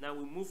 Now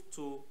we move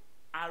to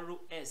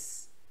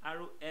ROS.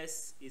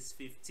 ROS is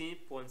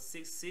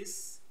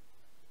 15.66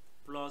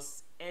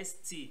 plus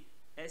ST.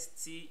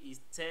 ST is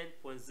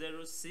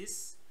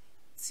 10.06.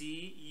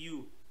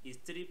 TU is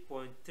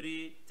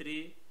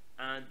 3.33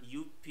 and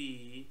UP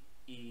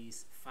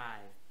is 5.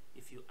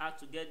 If you add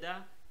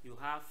together, you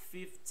have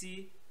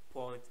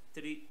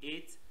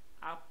 50.38,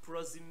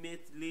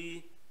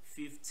 approximately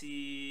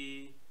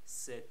 50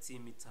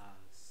 centimeters.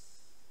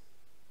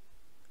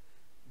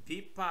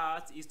 B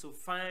part is to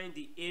find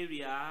the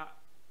area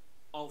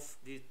of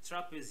the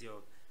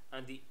trapezium,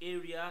 and the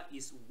area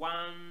is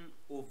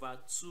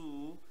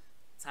 1/2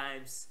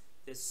 times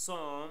the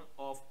sum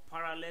of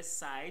parallel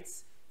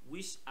sides,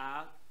 which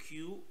are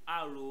Q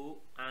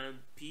arrow and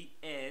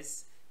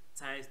PS,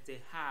 times the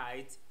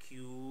height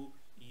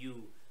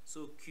QU.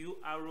 So Q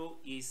arrow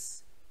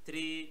is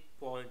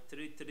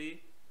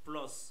 3.33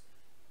 plus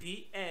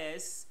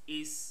PS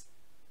is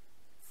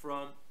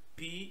from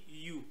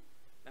PU,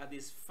 that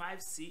is 5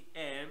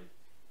 cm,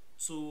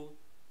 to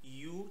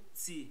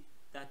UT,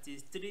 that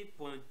is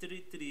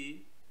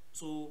 3.33,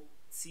 to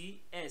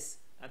TS,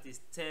 that is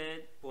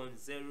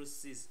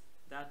 10.06.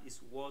 That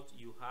is what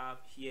you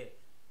have here,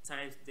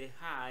 times the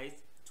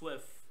height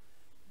 12.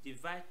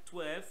 Divide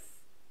 12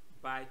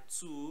 by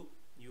 2,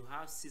 you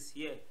have 6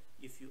 here.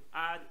 If you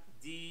add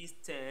these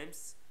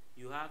terms,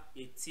 you have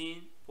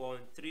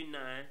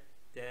 18.39,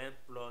 then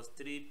plus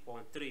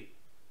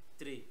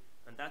 3.33,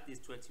 and that is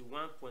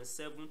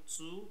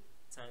 21.72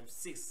 times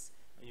 6,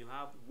 and you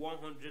have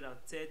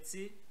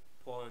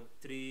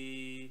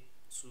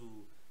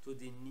 130.32. To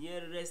the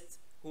nearest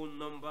whole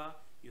number,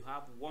 you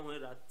have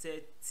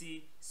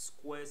 130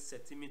 square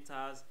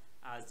centimeters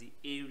as the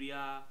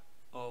area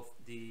of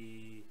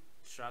the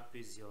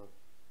trapezium.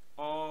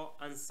 All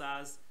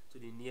answers to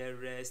the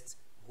nearest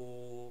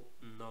whole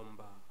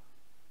number.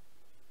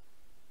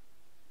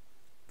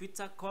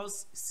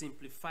 Petakus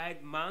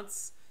simplified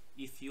maths.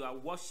 If you are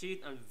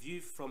watching and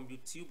view from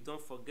YouTube,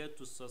 don't forget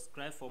to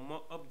subscribe for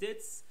more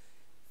updates.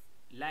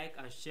 Like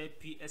and share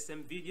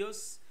PSM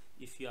videos.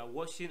 If you are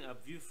watching and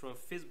view from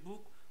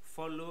Facebook,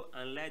 follow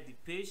and like the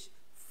page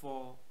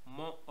for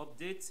more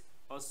updates.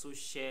 Also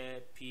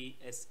share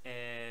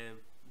PSM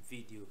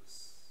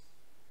videos.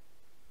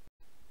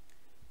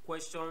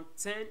 Question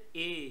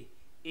 10A.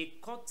 A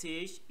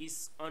cottage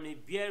is on a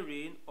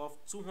bearing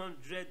of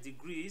 200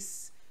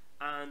 degrees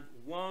and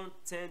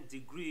 110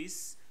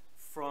 degrees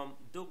from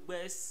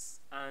Dogbe's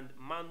and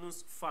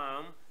Manu's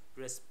farm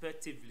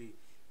respectively.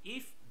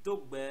 If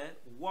Dogbe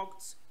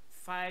walked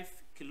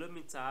 5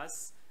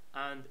 kilometers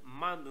and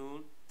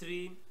Manu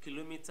 3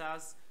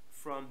 kilometers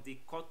from the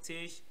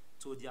cottage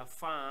to their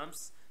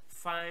farms,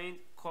 find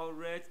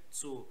correct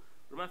to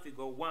Roman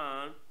figure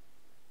 1,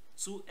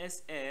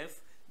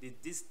 2SF, the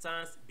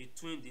distance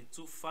between the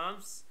two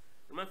farms.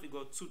 Roman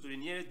figure 2, to the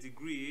nearest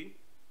degree,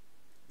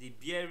 the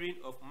bearing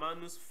of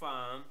Manu's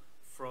farm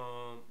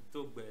from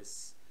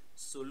Dogbe's.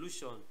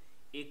 Solution: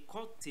 a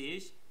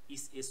cottage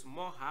is a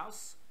small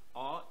house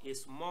or a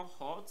small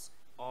hut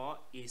or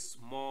a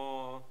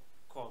small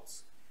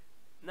court.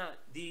 Now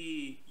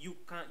you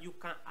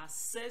can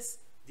access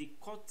the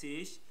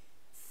cottage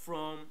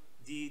from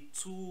the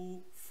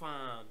two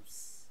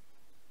farms.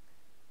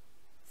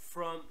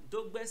 From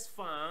Dogbe's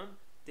farm,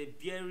 the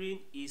bearing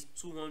is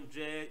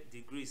 200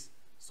 degrees.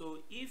 So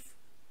if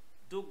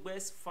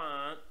Dogbe's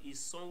farm is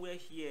somewhere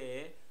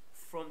here,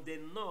 from the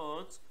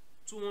north,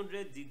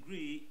 200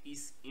 degree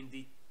is in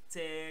the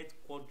third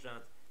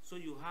quadrant. So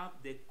you have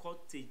the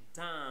cottage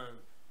down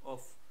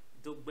of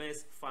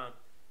Dogbe's farm.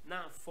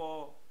 Now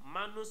for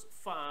Manu's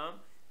farm,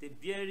 the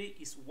bearing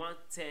is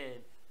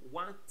 110.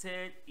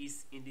 110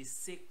 is in the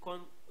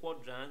second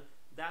quadrant.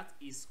 That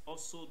is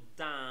also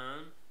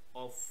down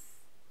of,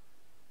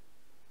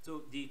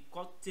 so the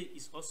cottage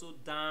is also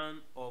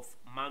down of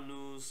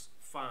Manu's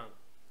farm.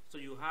 So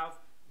you have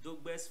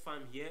Dogbe's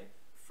farm here.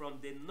 From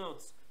the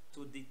north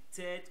to the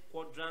third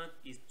quadrant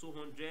is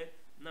 200.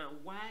 Now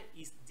why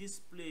is this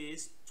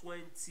place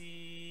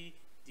 20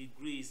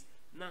 degrees?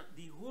 Now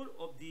the whole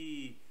of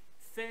the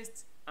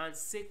first and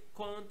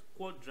second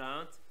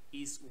quadrant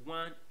is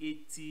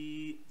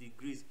 180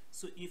 degrees.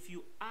 So if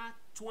you add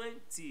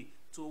 20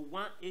 to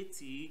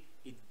 180,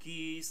 it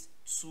gives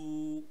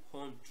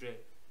 200.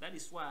 That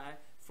is why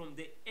from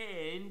the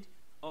end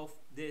of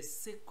the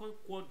second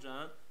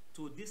quadrant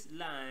to this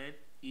line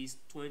is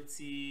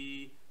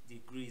 20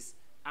 degrees,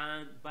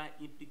 and by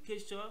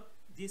implication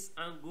this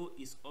angle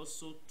is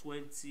also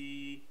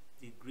 20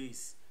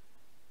 degrees.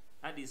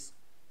 That is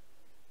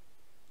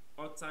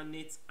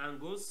alternate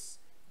angles.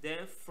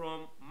 Then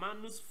from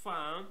Manu's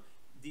farm,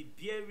 the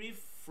bearing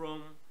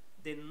from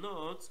the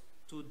north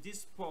to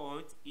this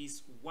point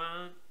is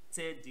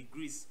 110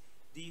 degrees.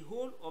 The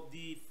whole of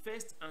the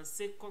first and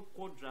second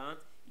quadrant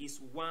is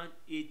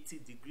 180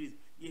 degrees.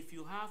 If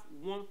you have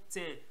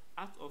 110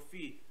 out of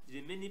it,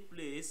 the remaining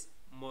place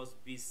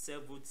must be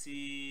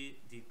 70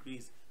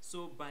 degrees.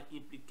 So by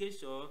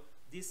implication,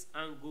 this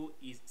angle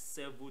is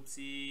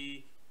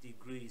 70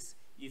 degrees.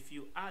 If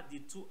you add the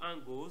two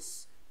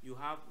angles, you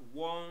have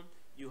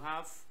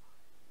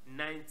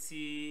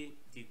 90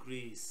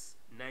 degrees.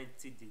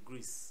 90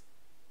 degrees.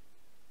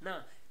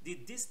 Now the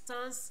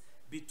distance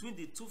between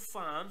the two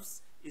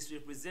farms is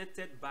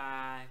represented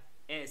by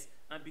S,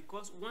 and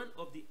because one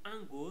of the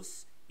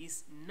angles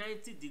is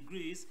 90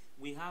 degrees,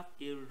 we have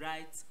a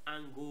right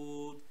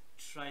angled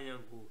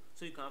triangle.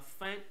 So you can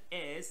find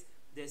S,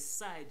 the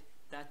side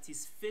that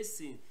is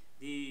facing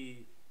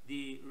the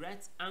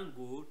right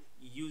angle,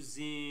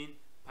 using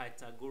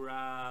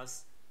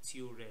Pythagoras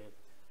theorem.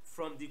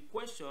 From the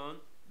question,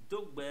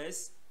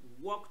 Dogbes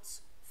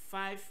walked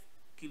 5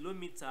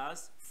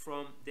 kilometers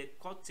from the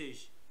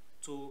cottage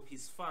to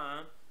his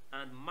farm,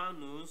 and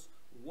Manus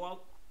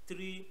walked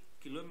 3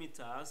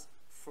 kilometers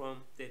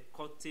from the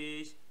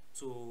cottage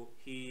to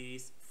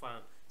his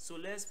farm. So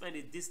let's find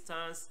the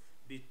distance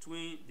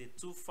between the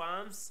two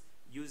farms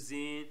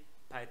using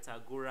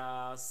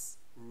Pythagoras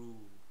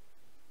rule.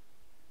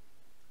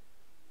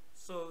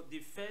 So the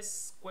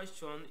first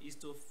question is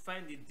to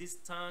find the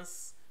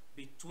distance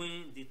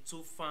between the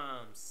two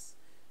farms.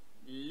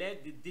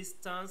 Let the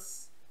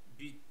distance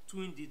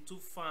between the two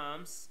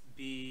farms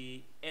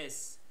be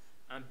S,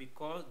 and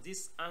because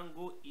this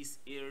angle is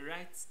a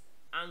right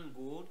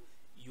angle,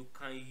 you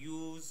can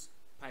use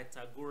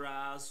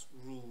Pythagoras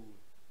rule.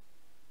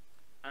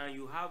 And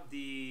you have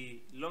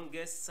the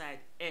longest side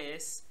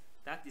S,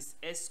 that is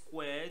S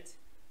squared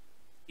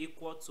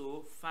equal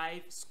to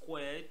 5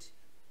 squared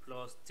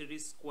plus 3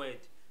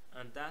 squared,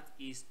 and that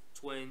is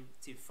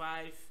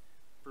 25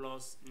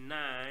 plus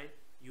 9,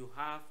 you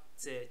have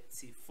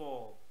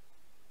 34.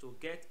 To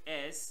get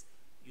S,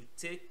 you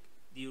take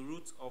the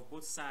root of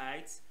both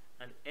sides,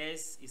 and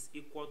S is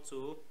equal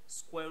to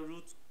square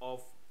root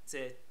of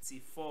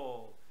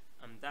 34,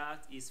 and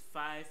that is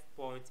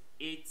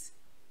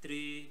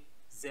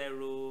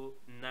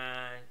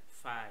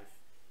 5.83095.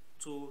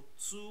 To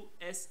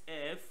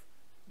 2SF,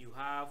 you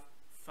have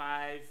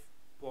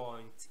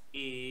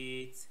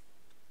 5.8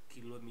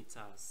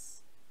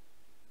 kilometers.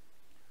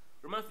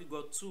 Roman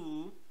figure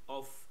 2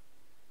 of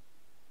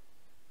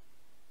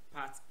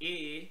part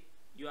A,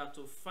 you have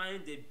to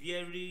find the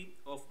bearing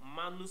of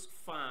Manus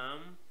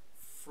farm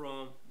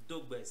from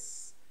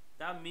Dogbes.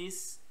 That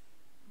means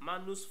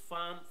Manus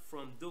farm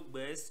from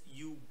Dogbes,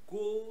 you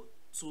go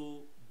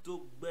to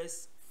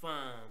Dogbes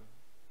farm.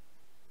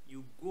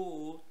 You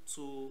go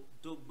to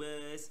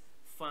Dogbes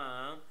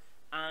farm,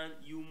 and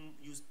you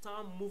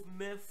start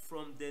movement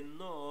from the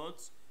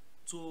north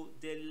to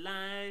the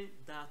line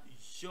that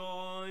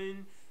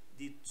join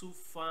the two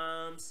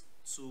farms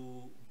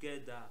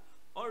together.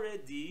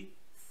 Already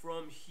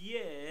from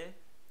here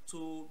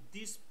to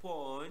this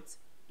point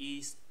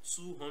is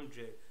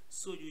 200,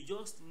 so you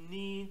just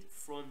need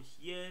from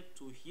here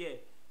to here,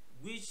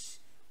 which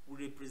will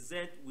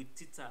represent with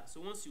theta.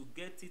 So once you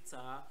get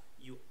theta,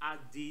 you add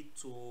it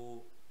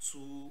to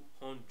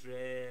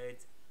 200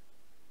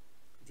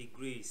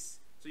 degrees.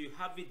 So you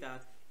have it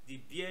that the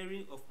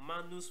bearing of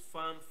Manus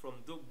farm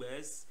from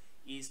Dogbes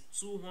is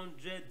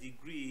 200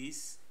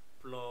 degrees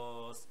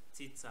plus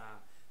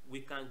theta. We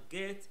can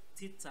get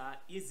theta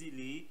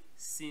easily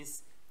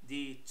since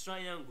the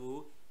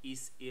triangle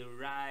is a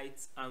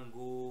right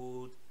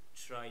angled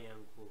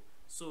triangle.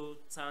 So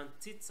tan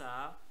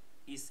theta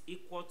is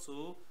equal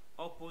to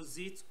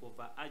opposite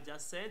over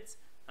adjacent,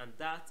 and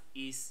that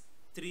is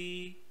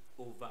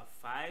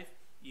 3/5.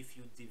 If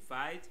you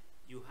divide,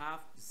 you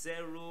have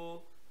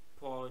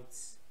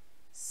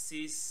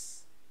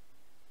 0.6.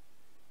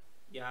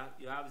 Yeah,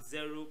 you have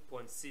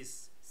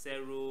 0.6.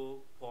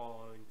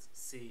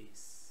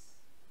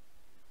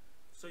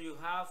 So you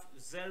have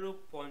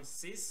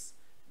 0.6.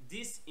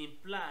 This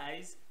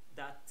implies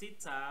that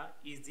theta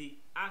is the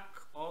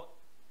arc or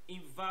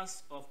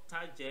inverse of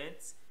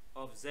tangent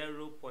of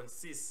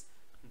 0.6,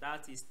 and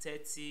that is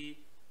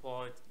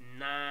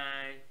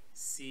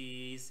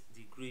 30.96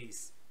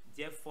 degrees.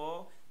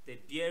 Therefore, the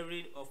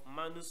bearing of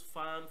Manus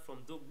fan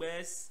from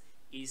WASSCE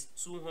is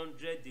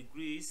 200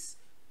 degrees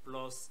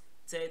plus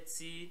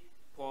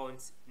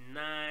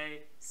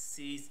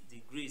 30.96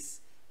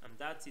 degrees, and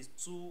that is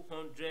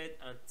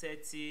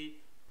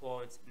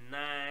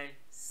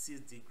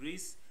 230.96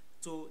 degrees.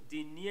 To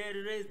the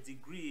nearest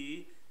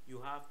degree,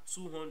 you have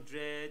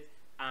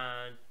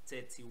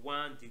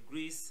 231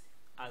 degrees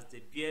as the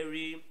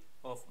bearing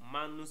of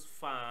Manus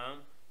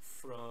farm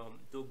from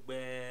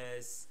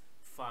WASSCE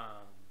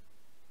farm.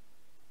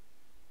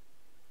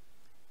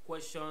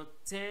 Question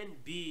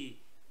 10b.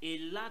 A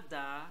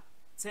ladder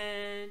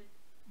 10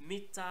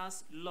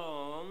 meters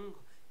long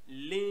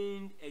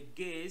leaned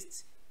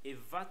against a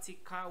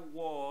vertical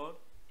wall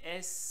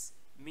S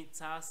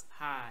meters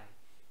high.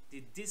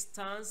 The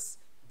distance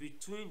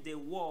between the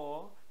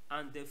wall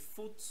and the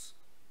foot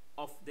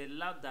of the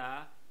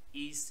ladder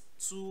is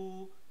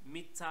 2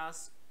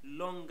 meters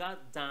longer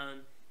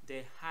than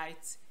the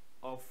height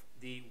of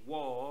the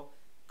wall.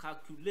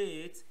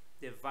 Calculate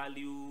the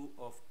value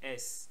of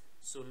S.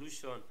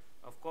 Solution.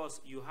 Of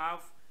course, you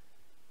have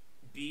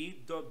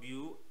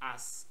BW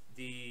as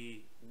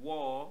the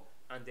wall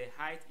and the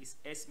height is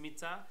S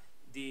meter.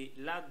 The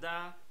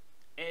ladder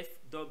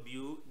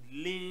FW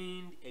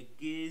leaned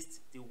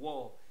against the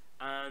wall,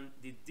 and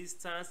the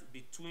distance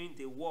between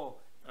the wall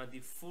and the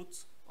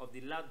foot of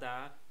the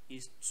ladder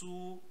is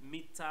 2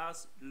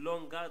 meters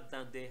longer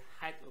than the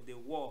height of the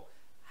wall.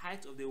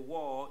 Height of the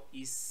wall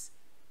is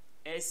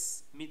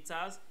S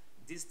meters.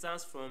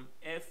 Distance from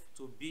F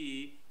to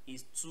B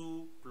is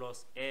 2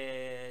 plus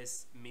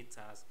S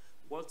meters.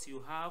 What you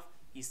have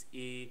is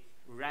a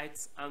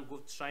right angle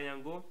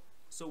triangle.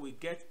 So we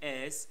get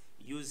S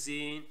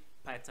using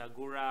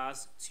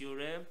Pythagoras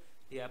theorem.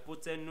 The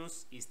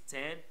hypotenuse is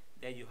 10.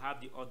 Then you have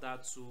the other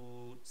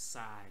two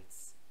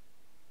sides.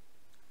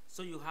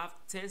 So you have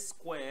 10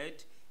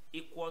 squared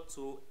equal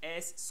to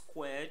S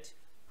squared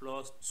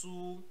plus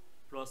 2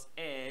 plus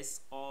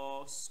S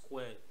all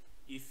squared.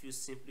 If you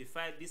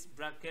simplify this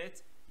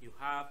bracket, you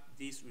have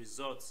these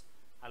results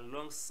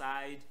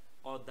alongside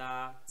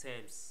other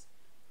terms.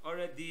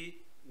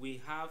 Already we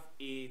have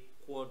a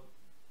quadratic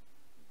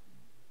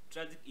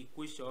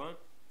equation.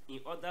 In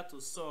order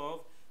to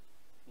solve,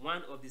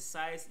 one of the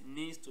sides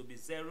needs to be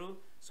 0.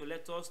 So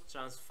let us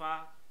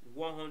transfer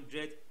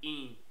 100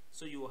 in.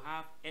 So you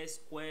have S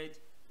squared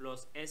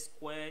plus S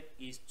squared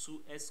is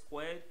 2S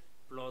squared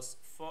plus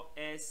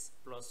 4S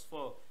plus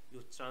 4.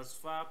 You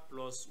transfer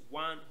plus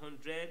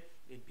 100,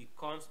 it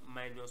becomes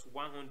minus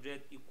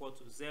 100 equal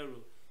to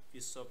 0. If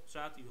you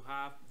subtract, you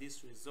have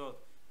this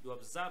result. You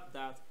observe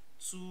that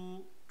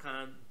 2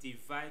 can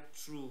divide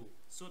through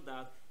so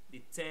that the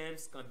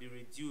terms can be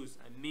reduced.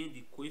 I mean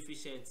the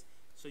coefficients.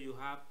 So you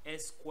have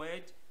S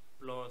squared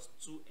plus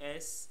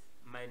 2S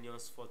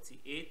minus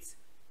 48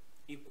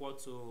 equal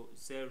to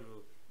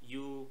 0.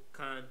 You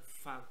can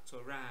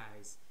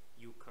factorize.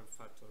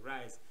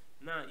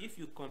 Now, if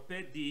you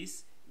compare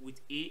this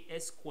with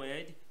AS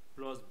squared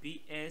plus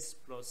BS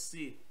plus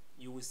C,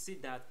 you will see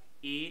that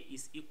A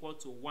is equal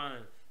to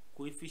 1,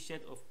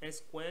 coefficient of S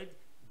squared,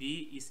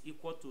 B is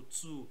equal to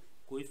 2,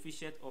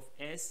 coefficient of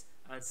S,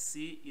 and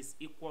C is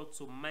equal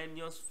to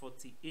minus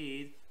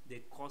 48,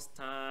 the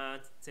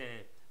constant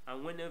term.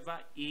 And whenever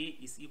A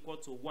is equal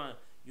to 1,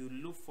 you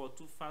look for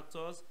two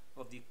factors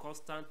of the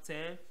constant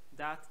term,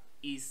 that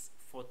is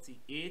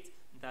 48,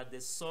 that the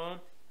sum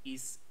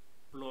is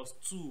plus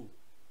 2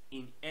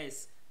 in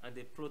S, and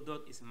the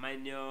product is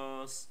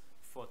minus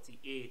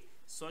 48.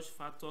 Such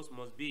factors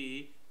must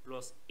be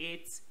plus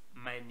 8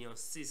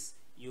 minus 6.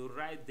 You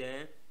write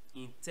them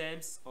in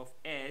terms of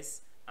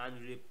S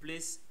and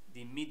replace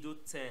the middle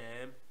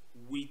term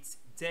with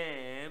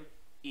them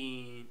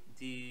in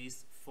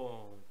this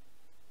form.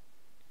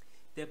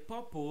 The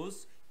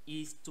purpose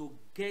is to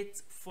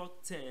get 4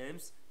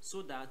 terms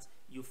so that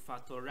you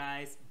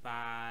factorize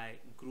by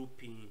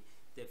grouping.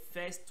 The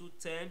first 2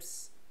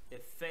 terms, the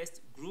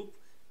first group,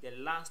 the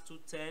last 2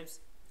 terms,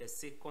 the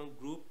second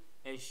group.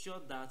 Ensure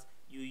that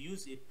you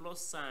use a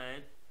plus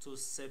sign to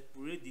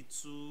separate the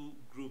 2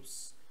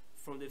 groups.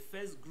 From the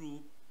first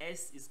group,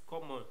 S is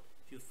common.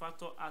 If you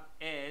factor out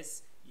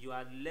S, you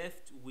are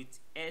left with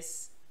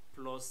S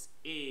plus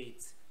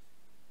 8.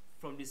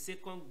 From the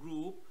second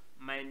group,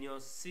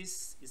 minus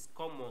 6 is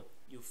common.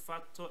 You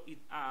factor it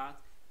out,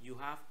 you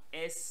have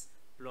S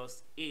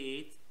plus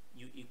 8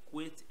 you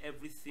equate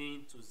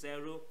everything to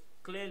 0.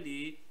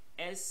 Clearly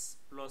s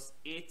plus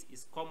 8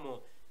 is common.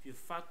 If you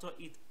factor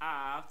it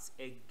out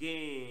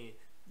again,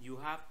 you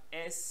have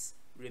s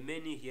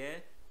remaining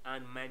here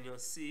and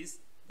minus 6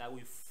 that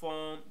will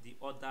form the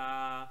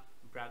other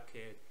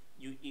bracket.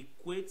 You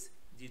equate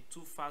the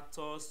two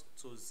factors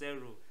to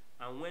 0,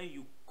 and when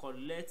you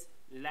collect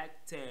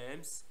like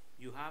terms,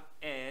 you have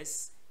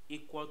s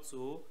equal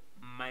to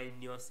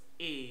minus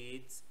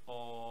 8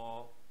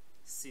 or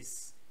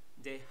 6.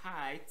 The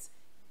height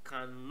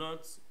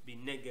cannot be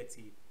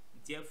negative,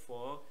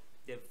 therefore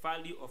the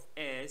value of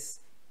s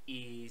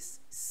is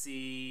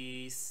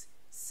 6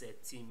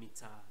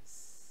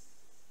 centimeters.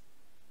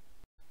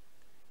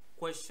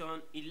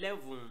 Question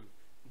 11.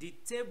 The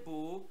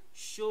table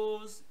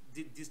shows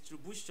the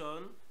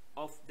distribution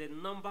of the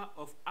number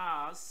of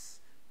hours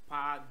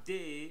per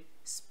day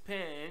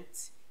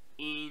spent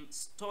in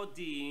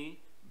studying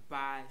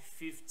by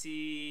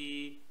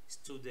 50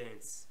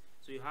 students.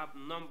 So you have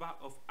number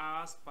of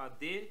hours per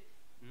day,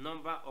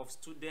 number of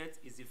students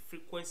is the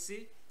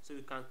frequency, so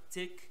you can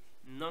take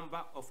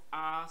number of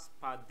hours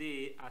per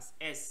day as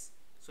s.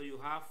 So you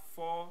have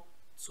 4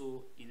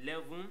 to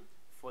 11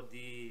 for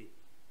the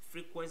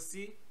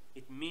frequency.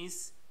 It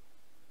means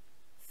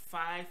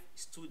 5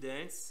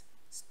 students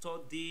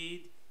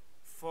studied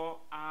 4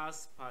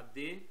 hours per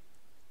day,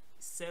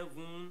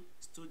 7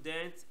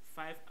 students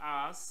 5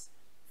 hours,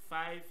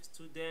 5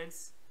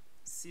 students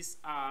 6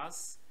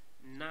 hours,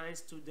 9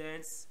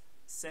 students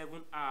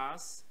 7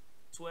 hours,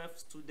 12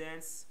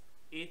 students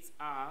 8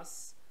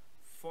 hours,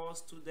 4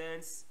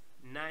 students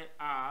 9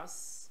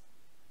 hours,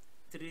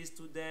 3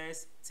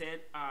 students 10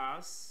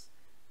 hours,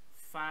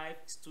 5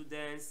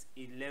 students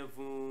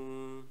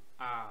 11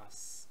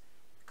 hours.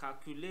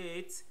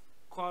 Calculate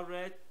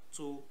correct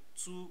to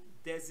 2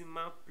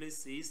 decimal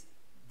places.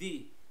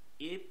 D.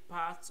 A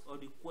part of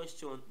the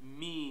question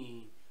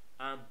mean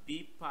and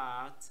B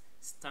part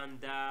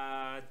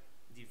standard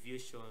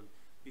deviation.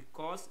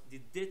 Because the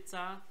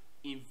data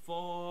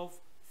involve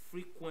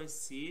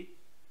frequency,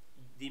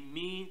 the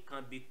mean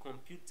can be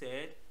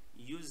computed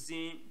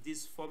using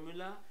this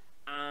formula,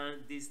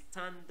 and the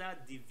standard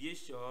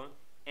deviation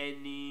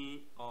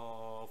any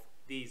of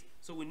these.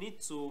 So we need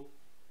to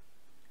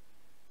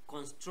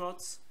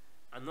construct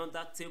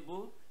another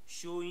table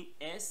showing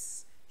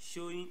s,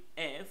 showing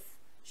f,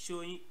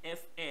 showing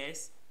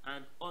fs,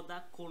 and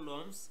other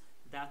columns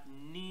that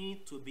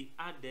need to be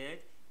added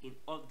in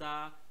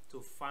order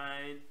to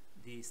find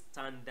the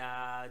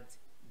standard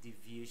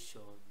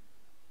deviation.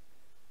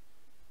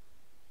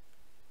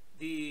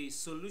 The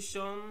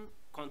solution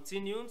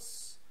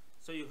continues.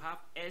 So you have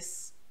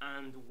s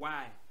and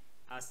y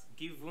as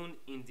given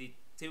in the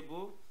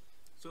table.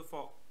 So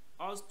for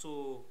us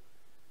to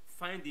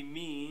find the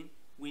mean,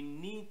 we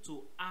need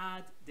to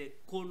add the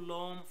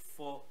column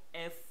for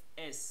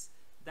fs.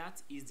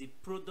 That is the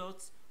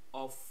product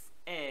of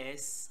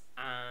s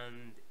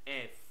and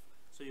f.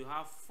 So you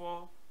have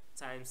 4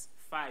 times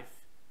 5,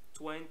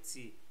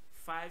 20,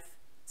 5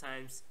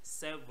 times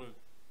 7,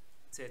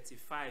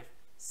 35,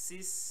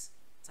 6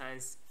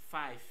 times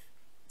 5,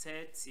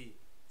 30,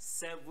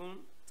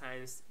 7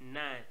 times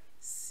 9,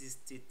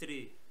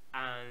 63,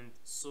 and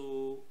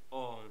so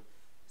on.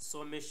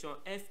 Summation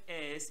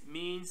fs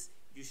means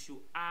you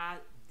should add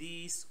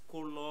this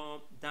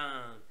column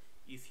down.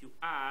 If you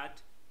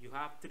add, you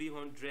have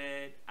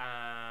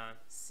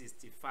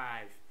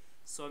 365.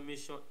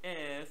 Summation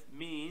f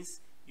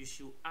means you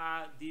should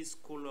add this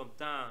column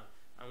down,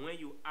 and when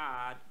you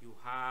add, you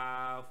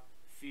have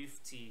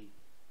 50.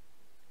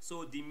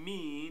 So the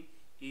mean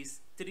is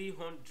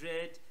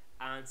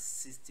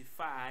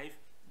 365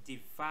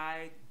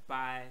 divided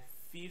by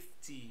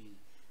 50,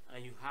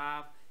 and you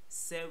have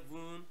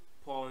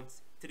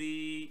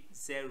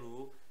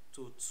 7.30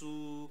 to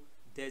 2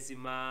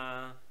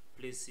 decimal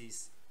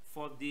places.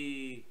 For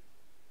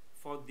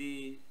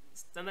the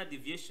standard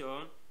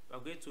deviation, we are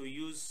going to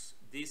use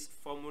this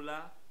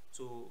formula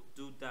to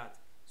do that.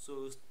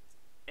 So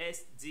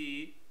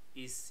SD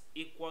is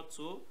equal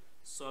to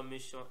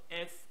summation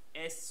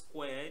fs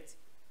squared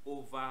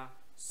over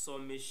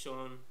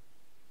summation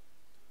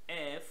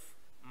f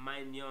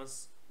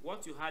minus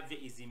what you have here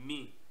is the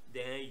mean,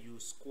 then you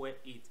square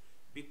it.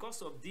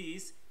 Because of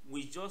this,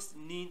 we just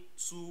need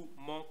 2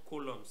 more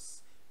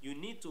columns. You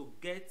need to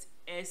get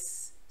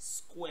s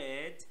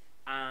squared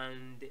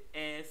and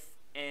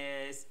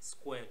fs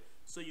squared.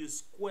 So you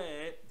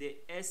square the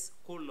s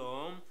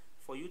column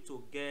for you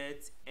to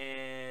get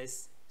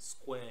s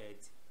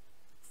squared.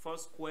 4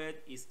 squared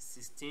is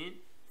 16,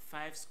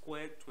 5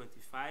 squared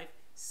 25,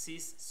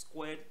 6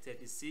 squared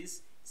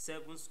 36,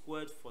 7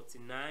 squared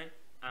 49,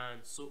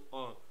 and so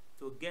on.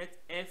 To get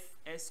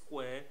fs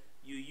squared,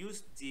 you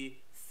use the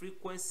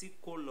frequency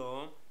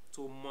column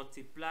to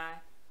multiply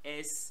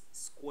s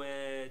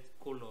squared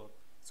column.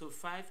 So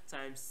 5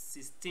 times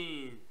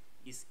 16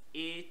 is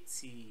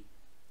 80.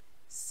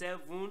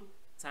 7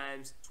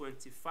 times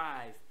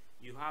 25,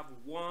 you have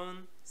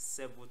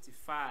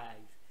 175.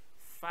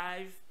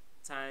 5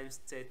 times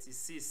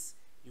 36,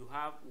 you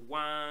have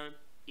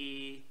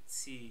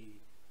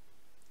 180.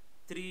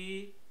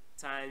 3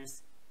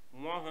 times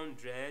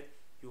 100,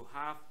 you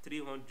have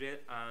 300,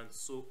 and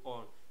so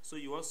on. So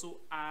you also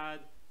add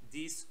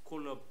this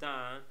column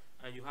down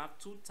and you have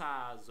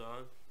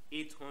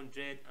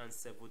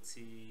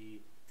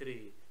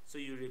 2873. So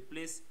you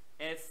replace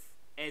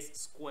fs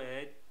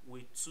squared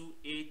with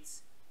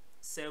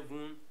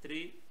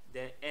 2873,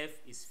 then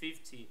f is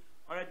 50.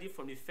 Already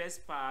from the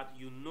first part,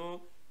 you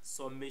know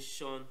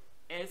summation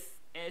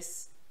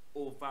fs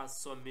over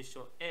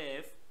summation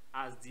f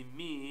as the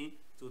mean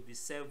to be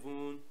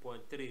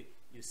 7.3.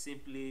 You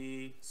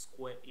simply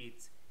square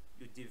it.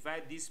 You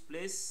divide this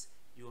place,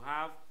 you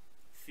have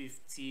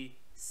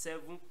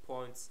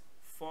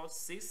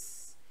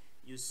 57.46.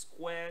 You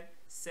square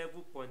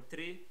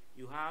 7.3,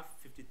 you have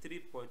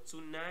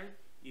 53.29.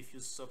 If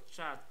you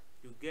subtract,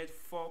 you get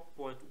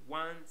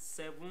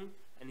 4.17,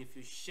 and if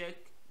you check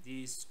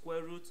the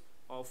square root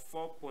of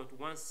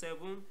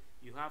 4.17,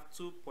 you have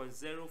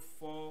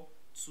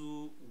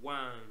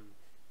 2.0421.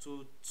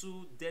 To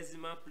 2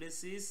 decimal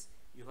places,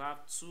 you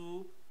have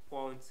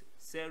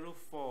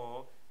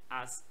 2.04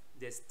 as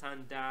the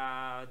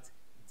standard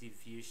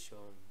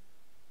deviation.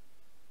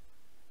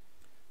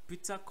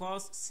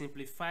 Petakus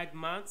Simplified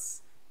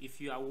Maths. If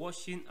you are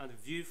watching and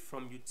view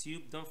from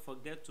YouTube, don't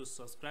forget to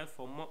subscribe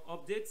for more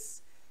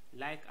updates,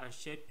 like and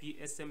share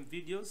PSM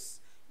videos.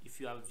 If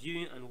you are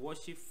viewing and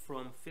watching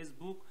from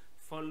Facebook,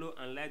 follow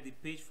and like the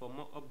page for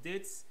more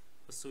updates.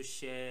 Also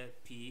share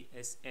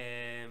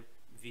PSM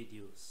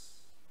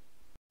videos.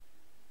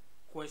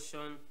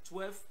 Question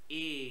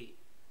 12a.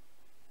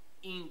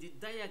 In the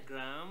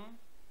diagram,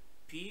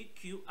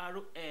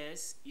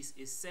 PQRS is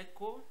a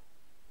circle.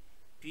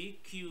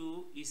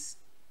 PQ is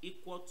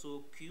equal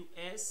to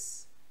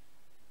QS.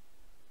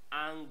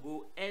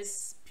 Angle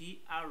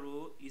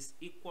SPRO is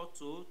equal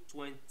to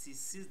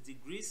 26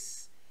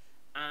 degrees,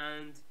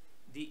 and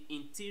the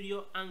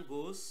interior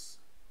angles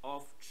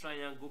of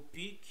triangle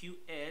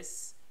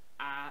PQS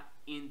are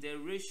in the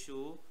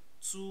ratio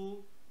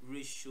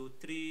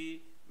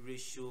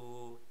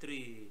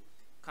 2:3:3.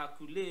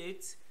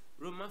 Calculate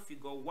Roman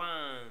figure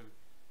 1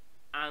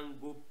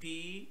 angle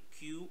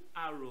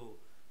PQRO,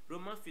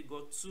 Roman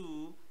figure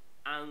 2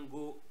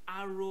 angle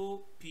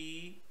arrow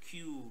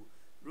PQ,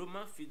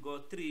 Roman figure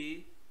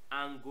 3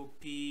 angle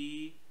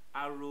P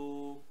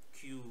arrow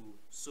Q.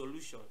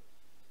 Solution: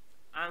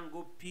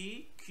 angle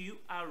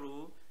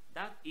PQRO,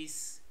 that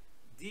is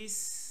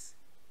this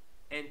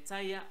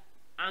entire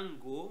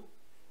angle,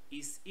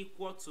 is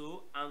equal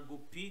to angle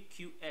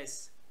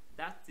PQS,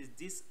 that is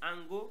this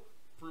angle,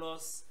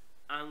 plus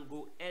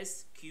angle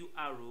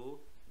SQRO,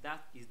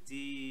 that is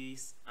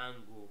this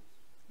angle.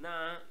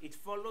 Now it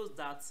follows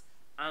that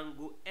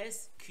angle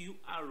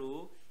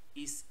SQRO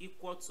is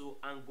equal to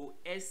angle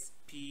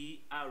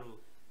SPRO.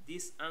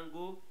 This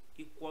angle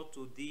equal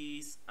to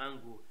this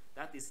angle,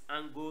 that is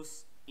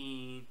angles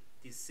in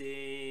the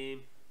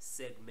same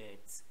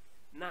segment.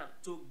 Now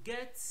to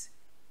get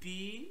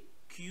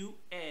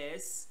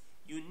PQS,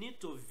 you need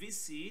to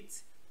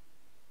visit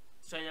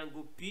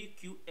triangle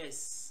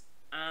PQS,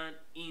 and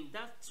in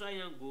that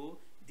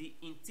triangle the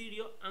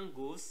interior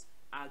angles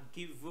are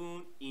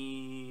given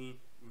in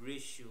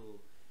ratio.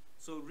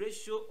 So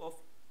ratio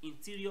of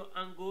interior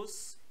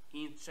angles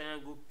in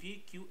triangle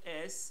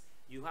PQS,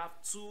 you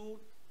have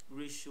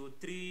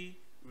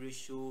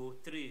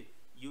 2:3:3.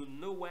 You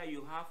know why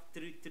you have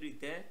 3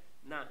 there.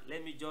 Now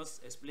let me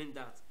just explain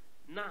that.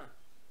 Now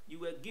you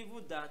were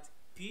given that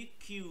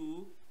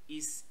PQ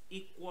is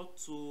equal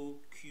to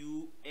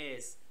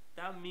QS.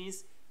 That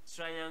means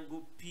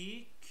triangle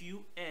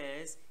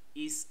PQS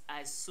is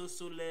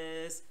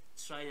isosceles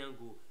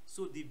triangle.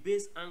 So the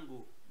base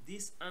angle,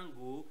 this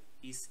angle,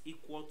 is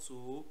equal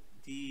to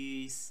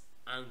this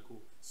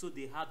angle. So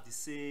they have the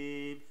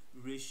same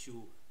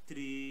ratio,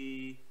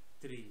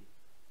 3:3.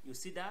 You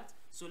see that?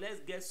 So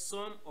let's get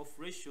sum of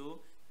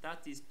ratio,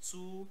 that is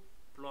 2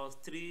 plus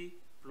 3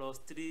 plus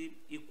 3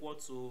 equal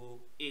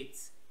to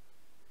 8.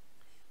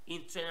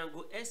 In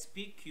triangle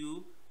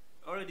SPQ,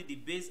 already the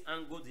base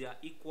angle, they are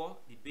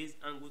equal, the base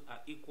angles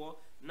are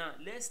equal. Now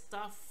let's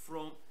start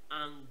from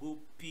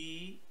angle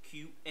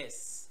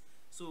PQS.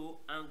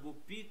 So angle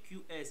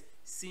PQS,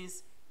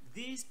 since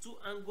these two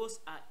angles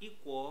are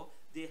equal,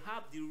 they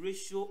have the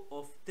ratio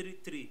of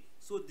 3:3.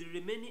 So the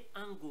remaining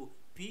angle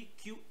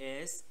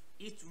PQS,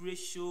 its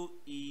ratio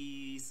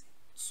is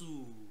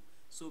 2.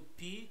 So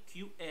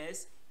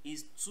PQS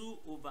is 2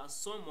 over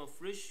sum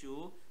of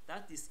ratio,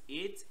 that is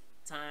 8,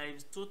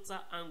 times total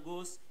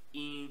angles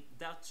in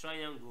that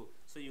triangle.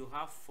 So you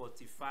have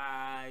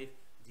 45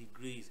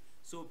 degrees.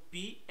 So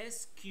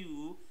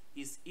PSQ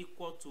is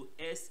equal to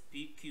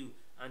SPQ,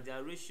 and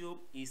their ratio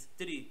is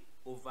 3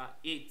 over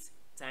 8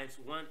 times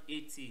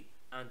 180,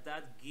 and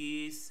that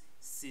gives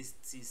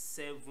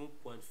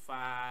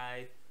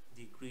 67.5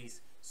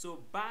 degrees. So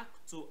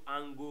back to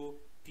angle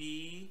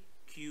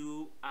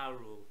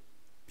PQRO.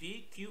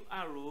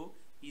 PQRO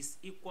is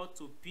equal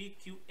to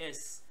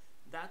PQS,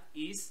 that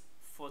is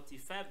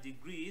 45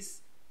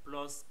 degrees,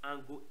 plus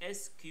angle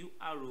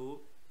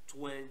SQRO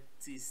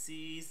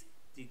 26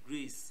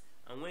 degrees,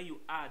 and when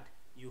you add,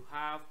 you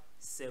have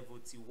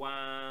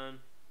 71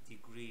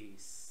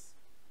 degrees.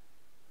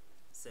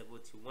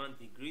 71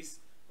 degrees.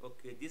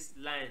 Okay, this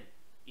line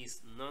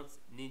is not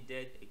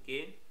needed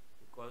again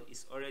because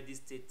it's already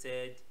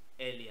stated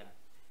earlier.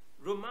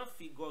 Roman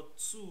figure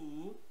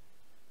 2,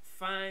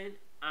 find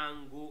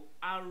angle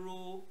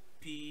arrow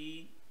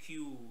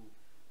PQ.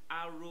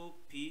 Arrow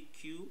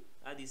PQ,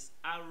 that is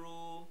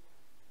arrow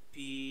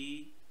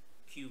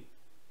PQ.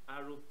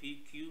 Arrow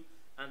PQ,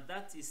 and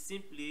that is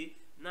simply,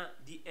 now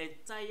the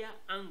entire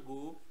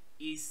angle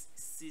is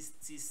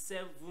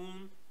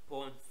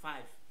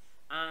 67.5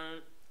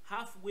 and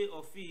halfway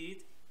of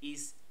it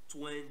is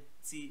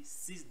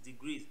 26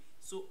 degrees.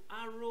 So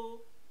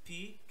arrow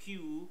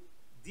PQ,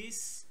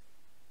 this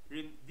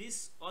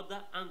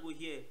other angle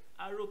here,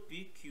 arrow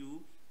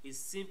PQ, is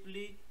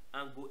simply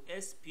angle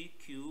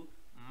SPQ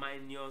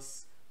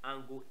minus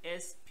angle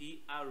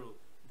SP arrow,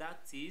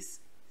 that is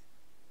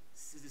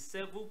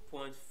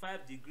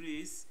 67.5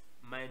 degrees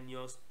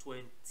minus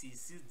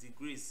 26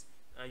 degrees,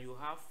 and you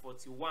have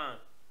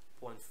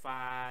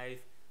 41.5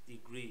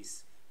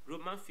 degrees.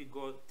 Roman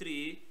figure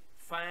 3,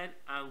 find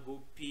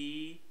angle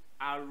P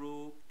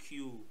arrow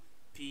Q.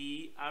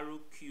 P arrow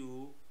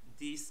Q,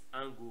 this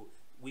angle.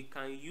 We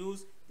can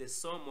use the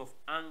sum of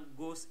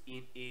angles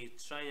in a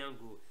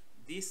triangle.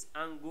 This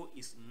angle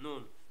is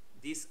known.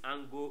 This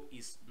angle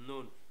is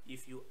known.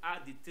 If you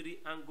add the three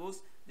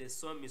angles, the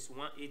sum is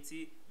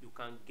 180. You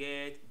can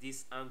get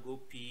this angle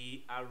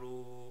P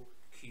arrow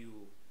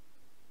Q.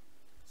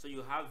 So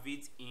you have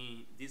it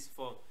in this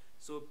form.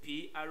 So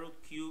P arrow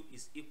Q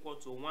is equal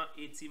to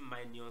 180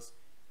 minus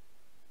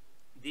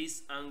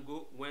this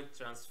angle when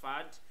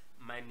transferred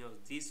minus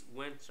this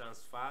when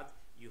transferred.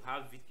 You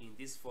have it in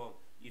this form.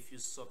 If you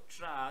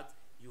subtract,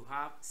 you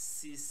have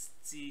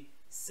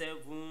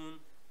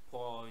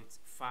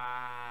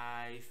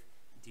 67.5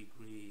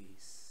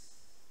 degrees.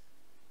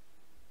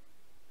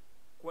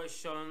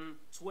 Question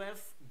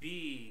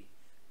 12b.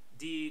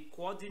 The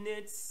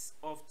coordinates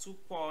of 2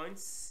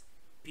 points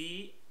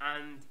P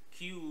and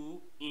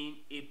Q in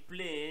a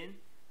plane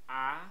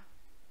are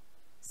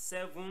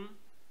 7,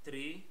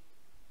 3,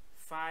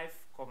 5,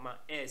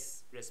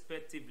 S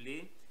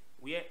respectively,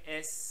 where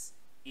S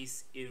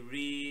is a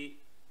real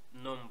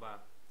number.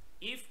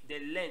 If the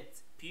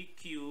length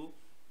PQ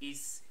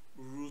is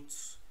root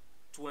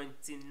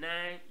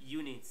 29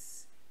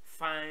 units,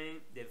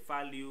 find the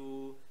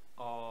value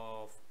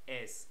of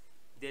S.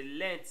 The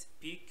length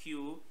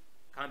PQ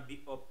can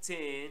be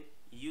obtained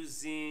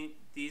using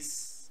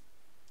this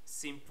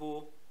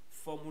simple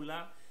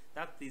formula,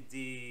 that is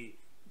the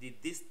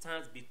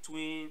distance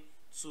between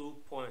 2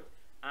 points,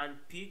 and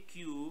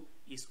PQ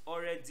is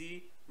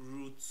already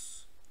root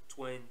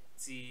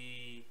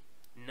 29.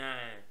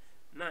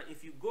 Now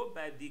if you go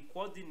by the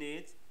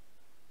coordinate,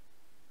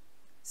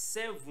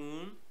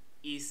 7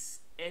 is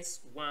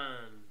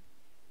S1,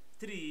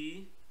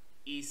 3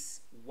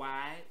 is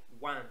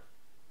Y1,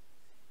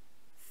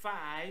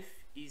 5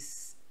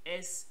 is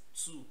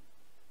S2,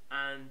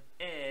 and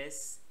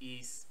S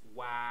is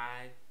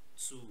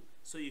Y2.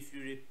 So if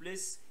you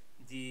replace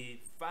the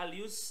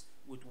values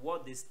with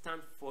what they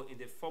stand for in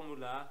the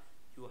formula,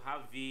 you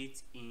have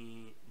it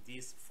in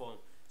this form.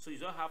 So you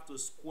don't have to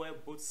square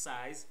both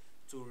sides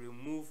to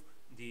remove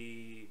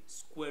the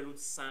square root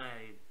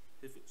sign.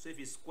 So if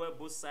you square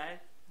both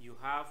sides, you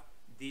have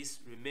this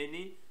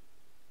remaining.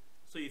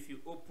 So if you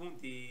open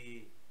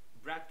the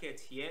bracket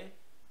here,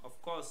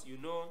 of course you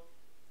know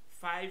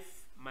 5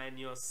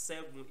 minus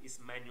 7 is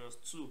minus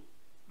 2.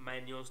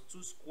 Minus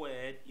 2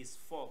 squared is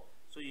 4.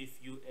 So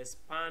if you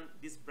expand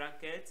this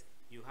bracket,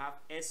 you have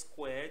S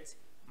squared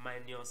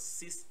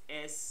minus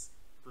 6S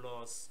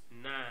plus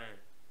 9.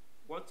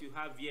 What you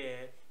have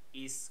here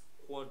is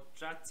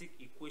quadratic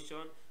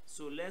equation.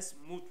 So let's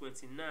move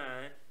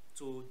 29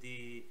 to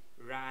the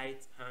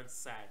right hand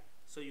side.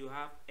 So you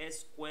have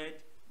S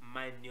squared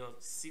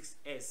minus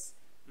 6S.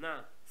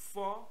 Now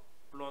 4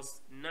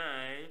 plus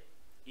 9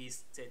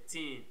 is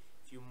 13.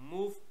 If you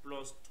move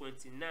plus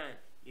 29,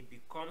 it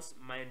becomes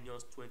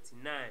minus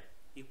 29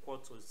 equal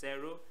to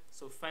 0.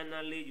 So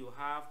finally you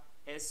have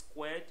S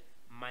squared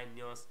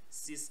minus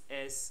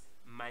 6S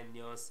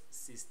minus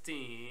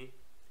 16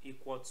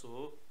 equal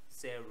to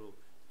 0.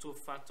 To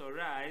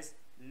factorize,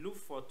 look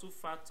for two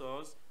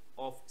factors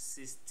of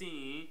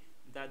 16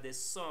 that the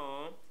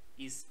sum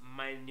is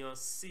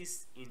minus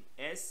 6 in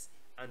S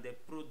and the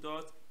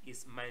product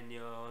is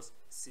minus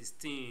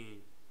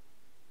 16.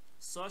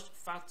 Such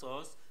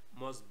factors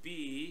must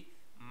be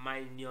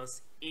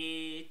minus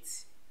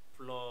 8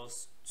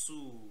 plus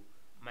 2.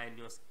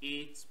 Minus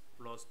 8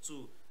 plus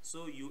 2.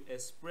 So you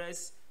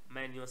express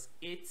minus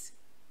 8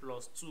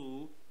 plus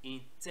 2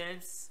 in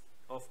terms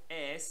of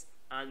S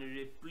and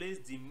replace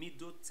the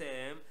middle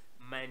term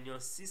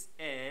minus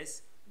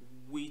 6S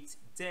with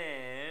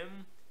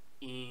them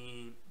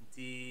in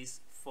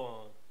this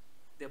form.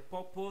 The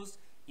purpose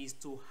is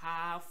to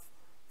have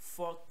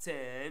 4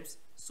 terms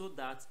so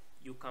that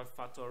you can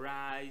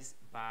factorize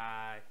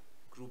by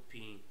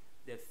grouping.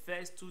 The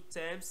first 2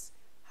 terms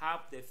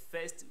have the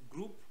first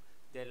group,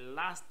 the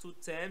last 2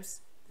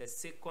 terms the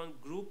second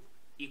group.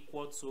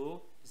 equal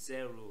to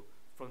 0.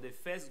 From the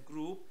first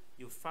group,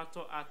 you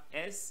factor out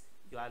s,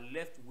 you are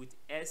left with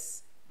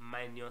s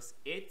minus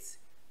 8.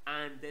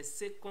 And the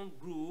second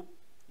group,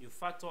 you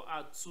factor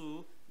out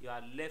 2, you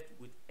are left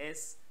with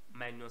s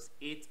minus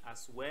 8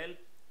 as well,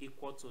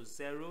 equal to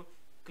 0.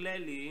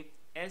 Clearly,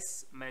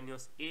 s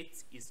minus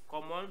 8 is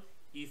common.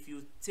 If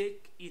you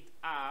take it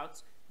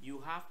out,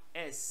 you have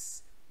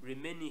s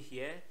remaining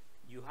here,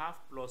 you have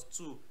plus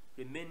 2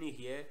 remaining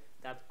here,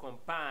 that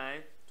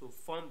combine to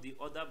form the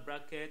other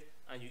bracket,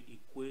 and you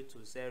equate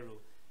to 0.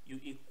 You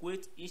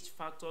equate each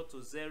factor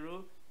to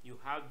 0, you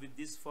have with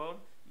this form.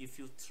 If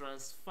you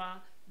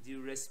transfer the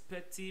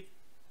respective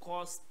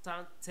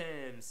constant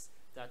terms,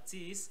 that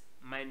is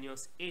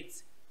minus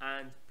 8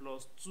 and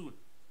plus 2,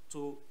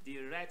 to the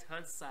right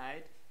hand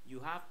side,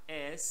 you have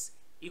s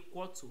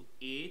equal to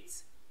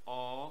 8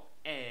 or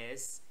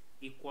s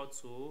equal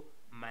to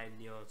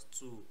minus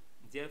 2.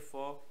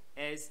 Therefore,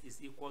 s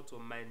is equal to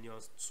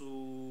minus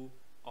 2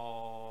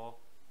 or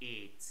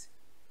 8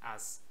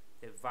 as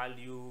the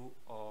value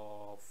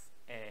of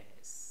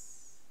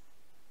s.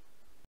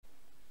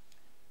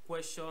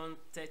 Question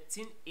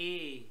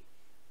 13a.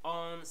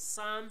 On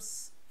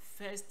Sam's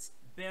first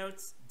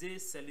birthday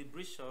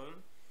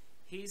celebration,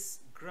 his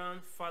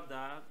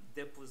grandfather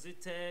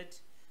deposited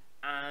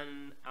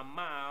an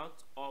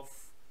amount of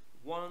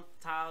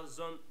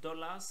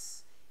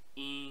 $1,000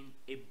 in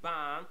a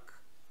bank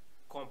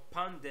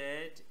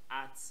compounded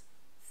at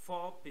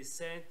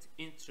 4%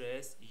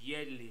 interest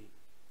yearly.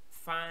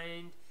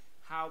 Find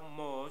how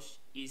much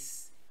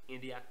is in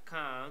the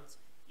account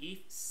if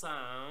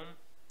Sam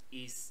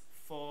is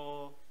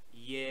 4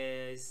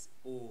 years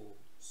old.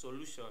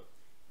 Solution: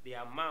 the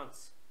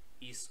amount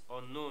is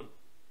unknown.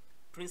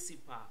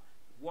 Principal: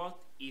 what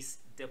is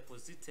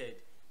deposited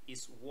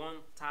is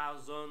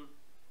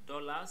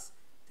 $1,000.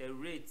 The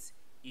rate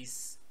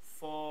is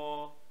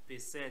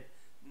 4%.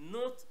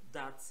 Note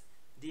that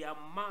the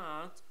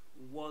amount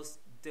was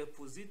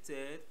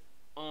deposited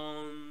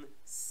on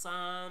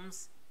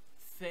Sam's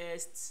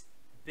first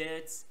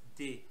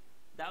birthday.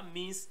 That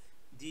means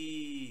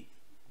the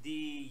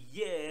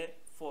year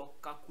for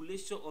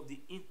calculation of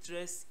the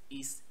interest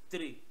is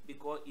 3,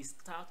 because it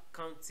starts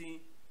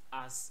counting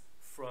as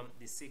from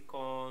the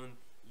second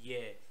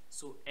year.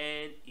 So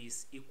n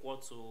is equal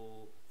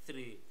to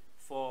 3.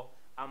 For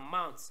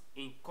amounts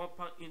in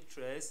compound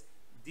interest,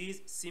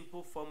 this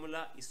simple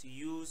formula is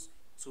used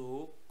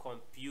to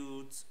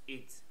compute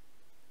it.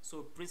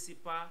 So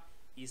principal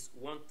is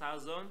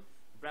 1,000,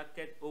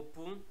 bracket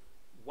open,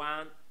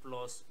 1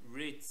 plus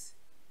rate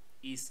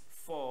is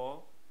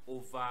 4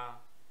 over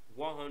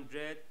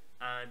 100,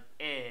 and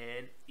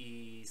n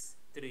is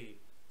 3.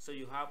 So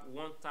you have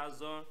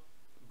 1,000,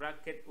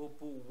 bracket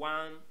open,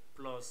 1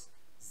 plus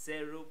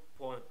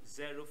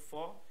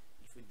 0.04.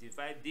 If you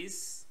divide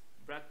this,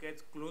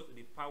 bracket close to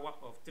the power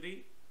of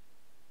 3,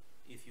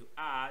 if you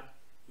add,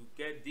 you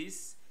get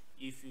this.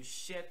 If you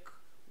check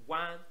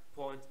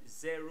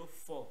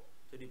 1.04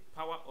 to the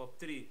power of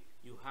 3,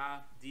 you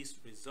have this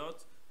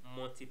result.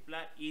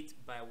 Multiply it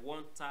by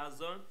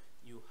 1,000,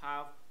 you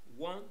have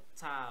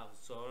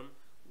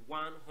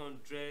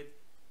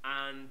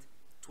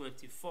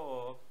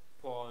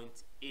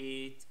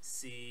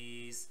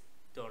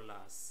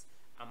 $1,124.86.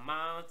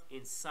 Amount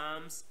in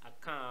Sam's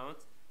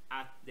account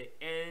at the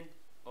end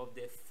of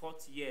the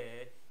 4th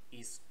year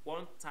is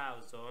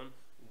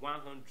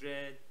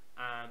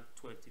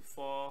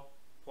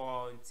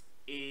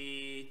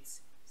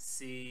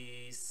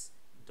 $1,124.86.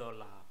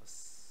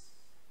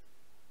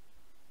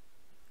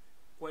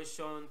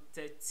 Question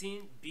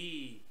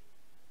 13b.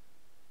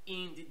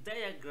 In the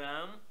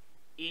diagram,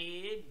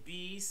 A,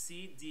 B,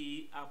 C,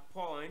 D are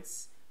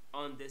points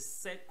on the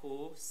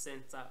circle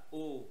center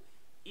O.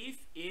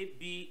 If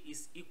AB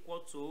is equal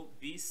to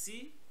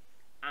BC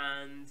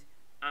and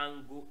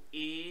angle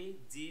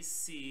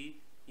ADC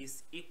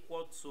is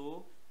equal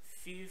to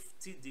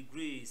 50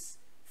 degrees,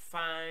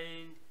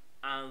 find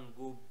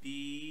angle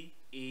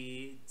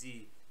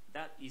BAD.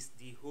 That is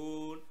the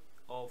whole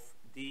of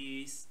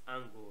this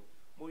angle.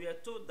 But we are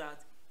told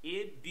that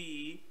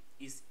AB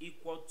is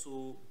equal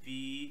to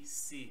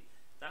BC.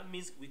 That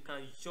means we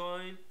can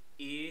join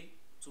A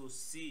to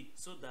C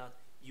so that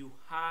you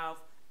have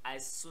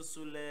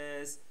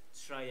isosceles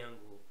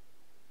triangle.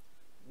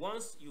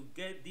 Once you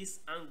get this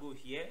angle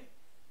here,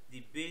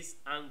 the base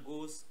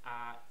angles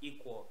are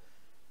equal.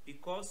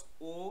 Because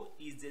O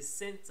is the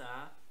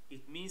center,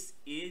 it means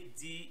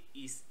AD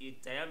is a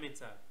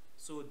diameter.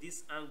 So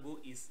this angle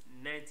is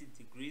 90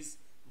 degrees.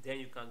 Then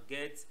you can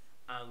get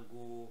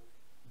angle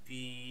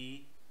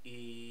BAD.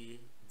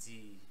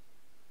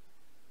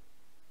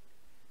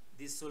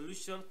 The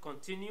solution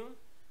continue.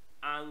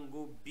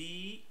 Angle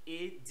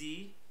BAD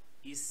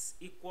is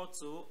equal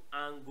to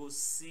angle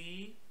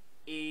CAD.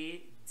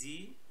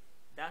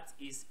 That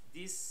is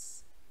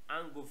this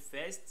angle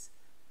first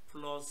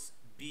plus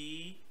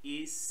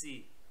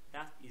BAC.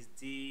 That is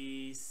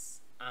this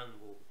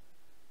angle.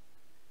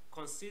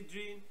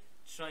 Considering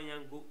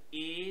triangle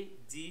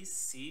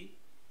ADC,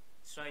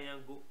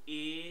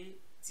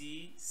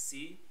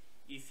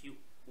 if you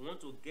we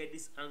want to get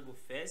this angle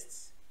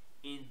first.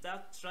 In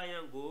that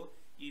triangle,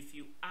 if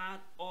you add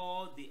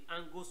all the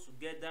angles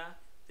together,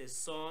 the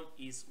sum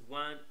is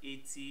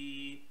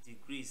 180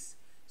 degrees.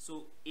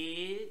 So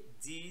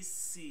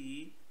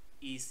ADC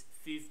is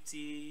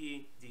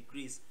 50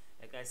 degrees.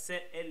 Like I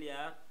said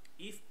earlier,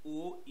 if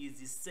O is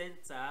the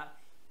center,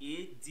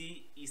 AD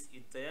is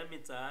its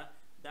diameter,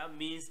 that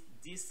means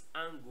this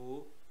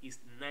angle is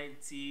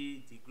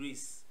 90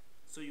 degrees.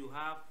 So you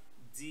have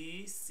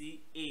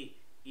DCA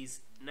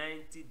is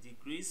 90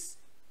 degrees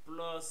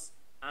plus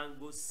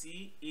angle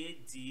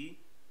CAD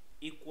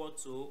equal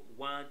to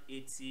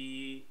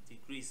 180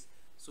 degrees.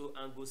 So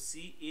angle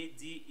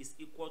CAD is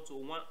equal to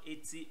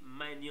 180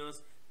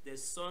 minus the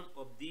sum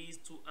of these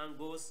two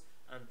angles,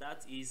 and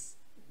that is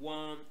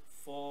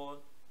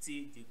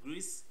 140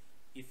 degrees.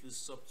 If you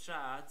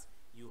subtract,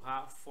 you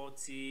have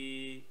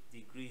 40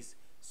 degrees.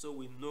 So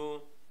we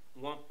know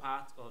one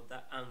part of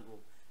that angle.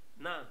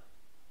 Now,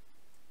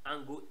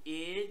 angle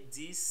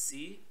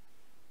ADC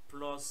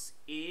plus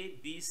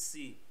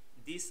ABC,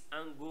 this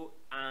angle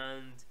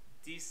and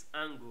this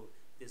angle,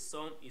 the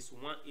sum is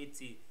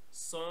 180.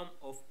 Sum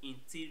of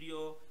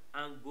interior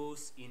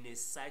angles in a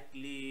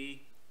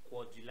cyclic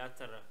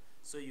quadrilateral.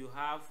 So you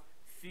have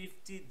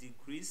 50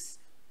 degrees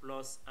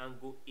plus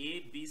angle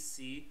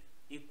ABC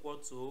equal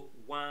to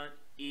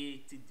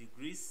 180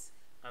 degrees.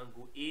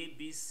 Angle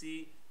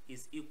ABC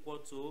is equal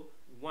to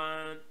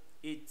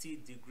 180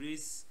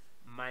 degrees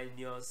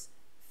minus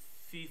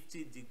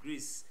 50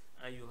 degrees,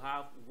 and you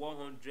have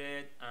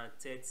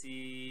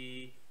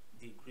 130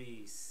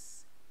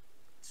 degrees.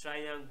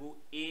 Triangle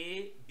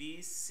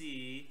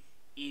ABC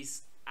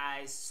is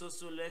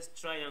isosceles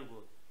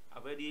triangle.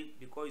 Already,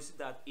 because you see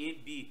that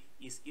AB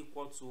is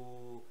equal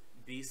to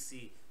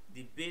BC,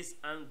 the base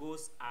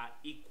angles are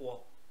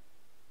equal.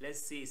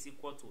 Let's say it's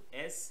equal to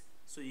S.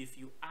 So if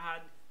you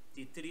add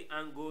the three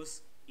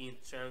angles in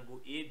triangle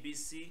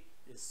ABC,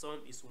 the sum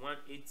is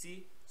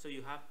 180. So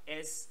you have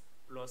S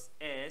plus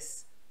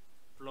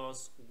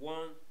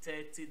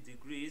 130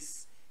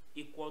 degrees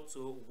equal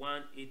to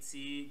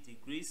 180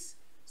 degrees.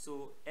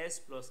 So S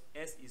plus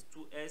S is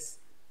 2S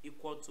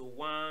equal to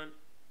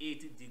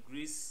 180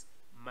 degrees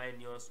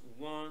minus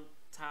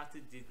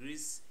 130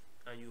 degrees,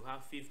 and you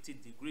have 50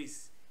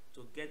 degrees.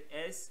 To get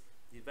S,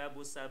 divide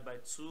both sides by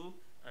 2,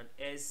 and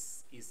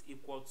S is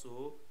equal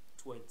to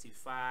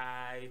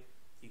 25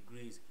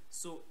 degrees.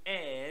 So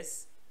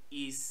S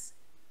is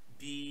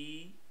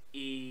BAC.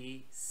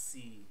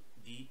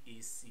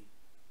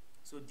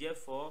 So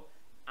therefore,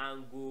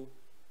 angle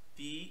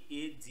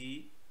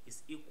BAD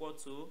is equal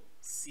to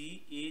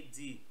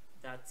CAD,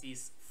 that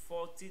is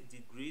 40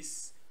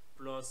 degrees,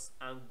 plus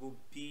angle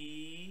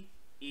BAC,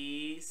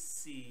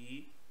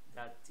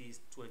 that is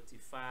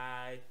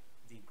 25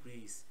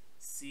 degrees.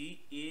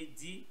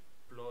 CAD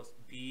plus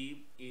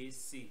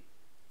BAC,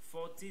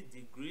 40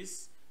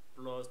 degrees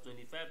plus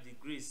 25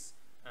 degrees,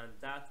 and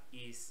that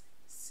is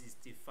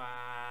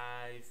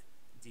 65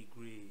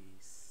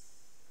 degrees.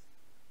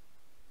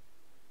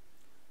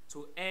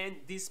 To end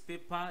this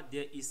paper,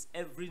 there is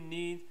every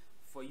need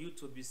for you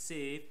to be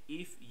saved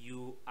if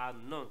you are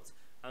not.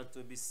 And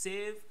to be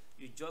saved,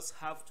 you just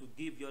have to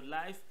give your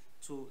life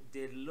to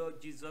the Lord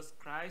Jesus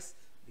Christ,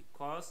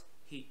 because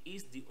he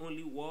is the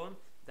only one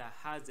that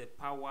has the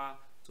power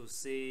to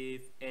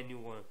save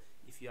anyone.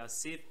 If you are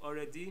saved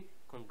already,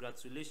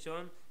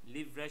 congratulations.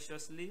 Live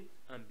righteously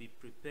and be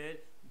prepared,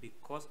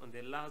 because on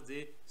the last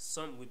day,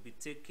 some will be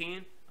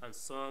taken and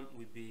some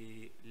will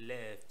be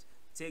left.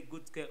 Take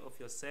good care of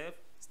yourself.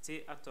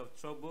 Stay out of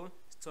trouble.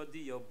 Study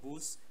your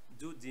books.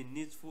 Do the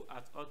needful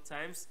at all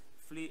times.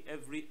 Flee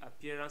every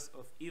appearance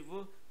of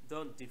evil.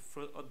 Don't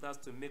defraud others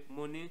to make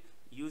money.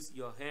 Use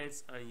your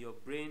hands and your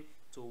brain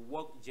to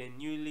work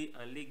genuinely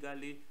and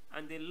legally,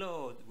 and the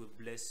Lord will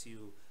bless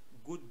you.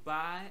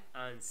 Goodbye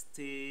and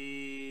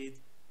stay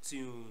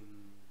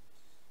tuned.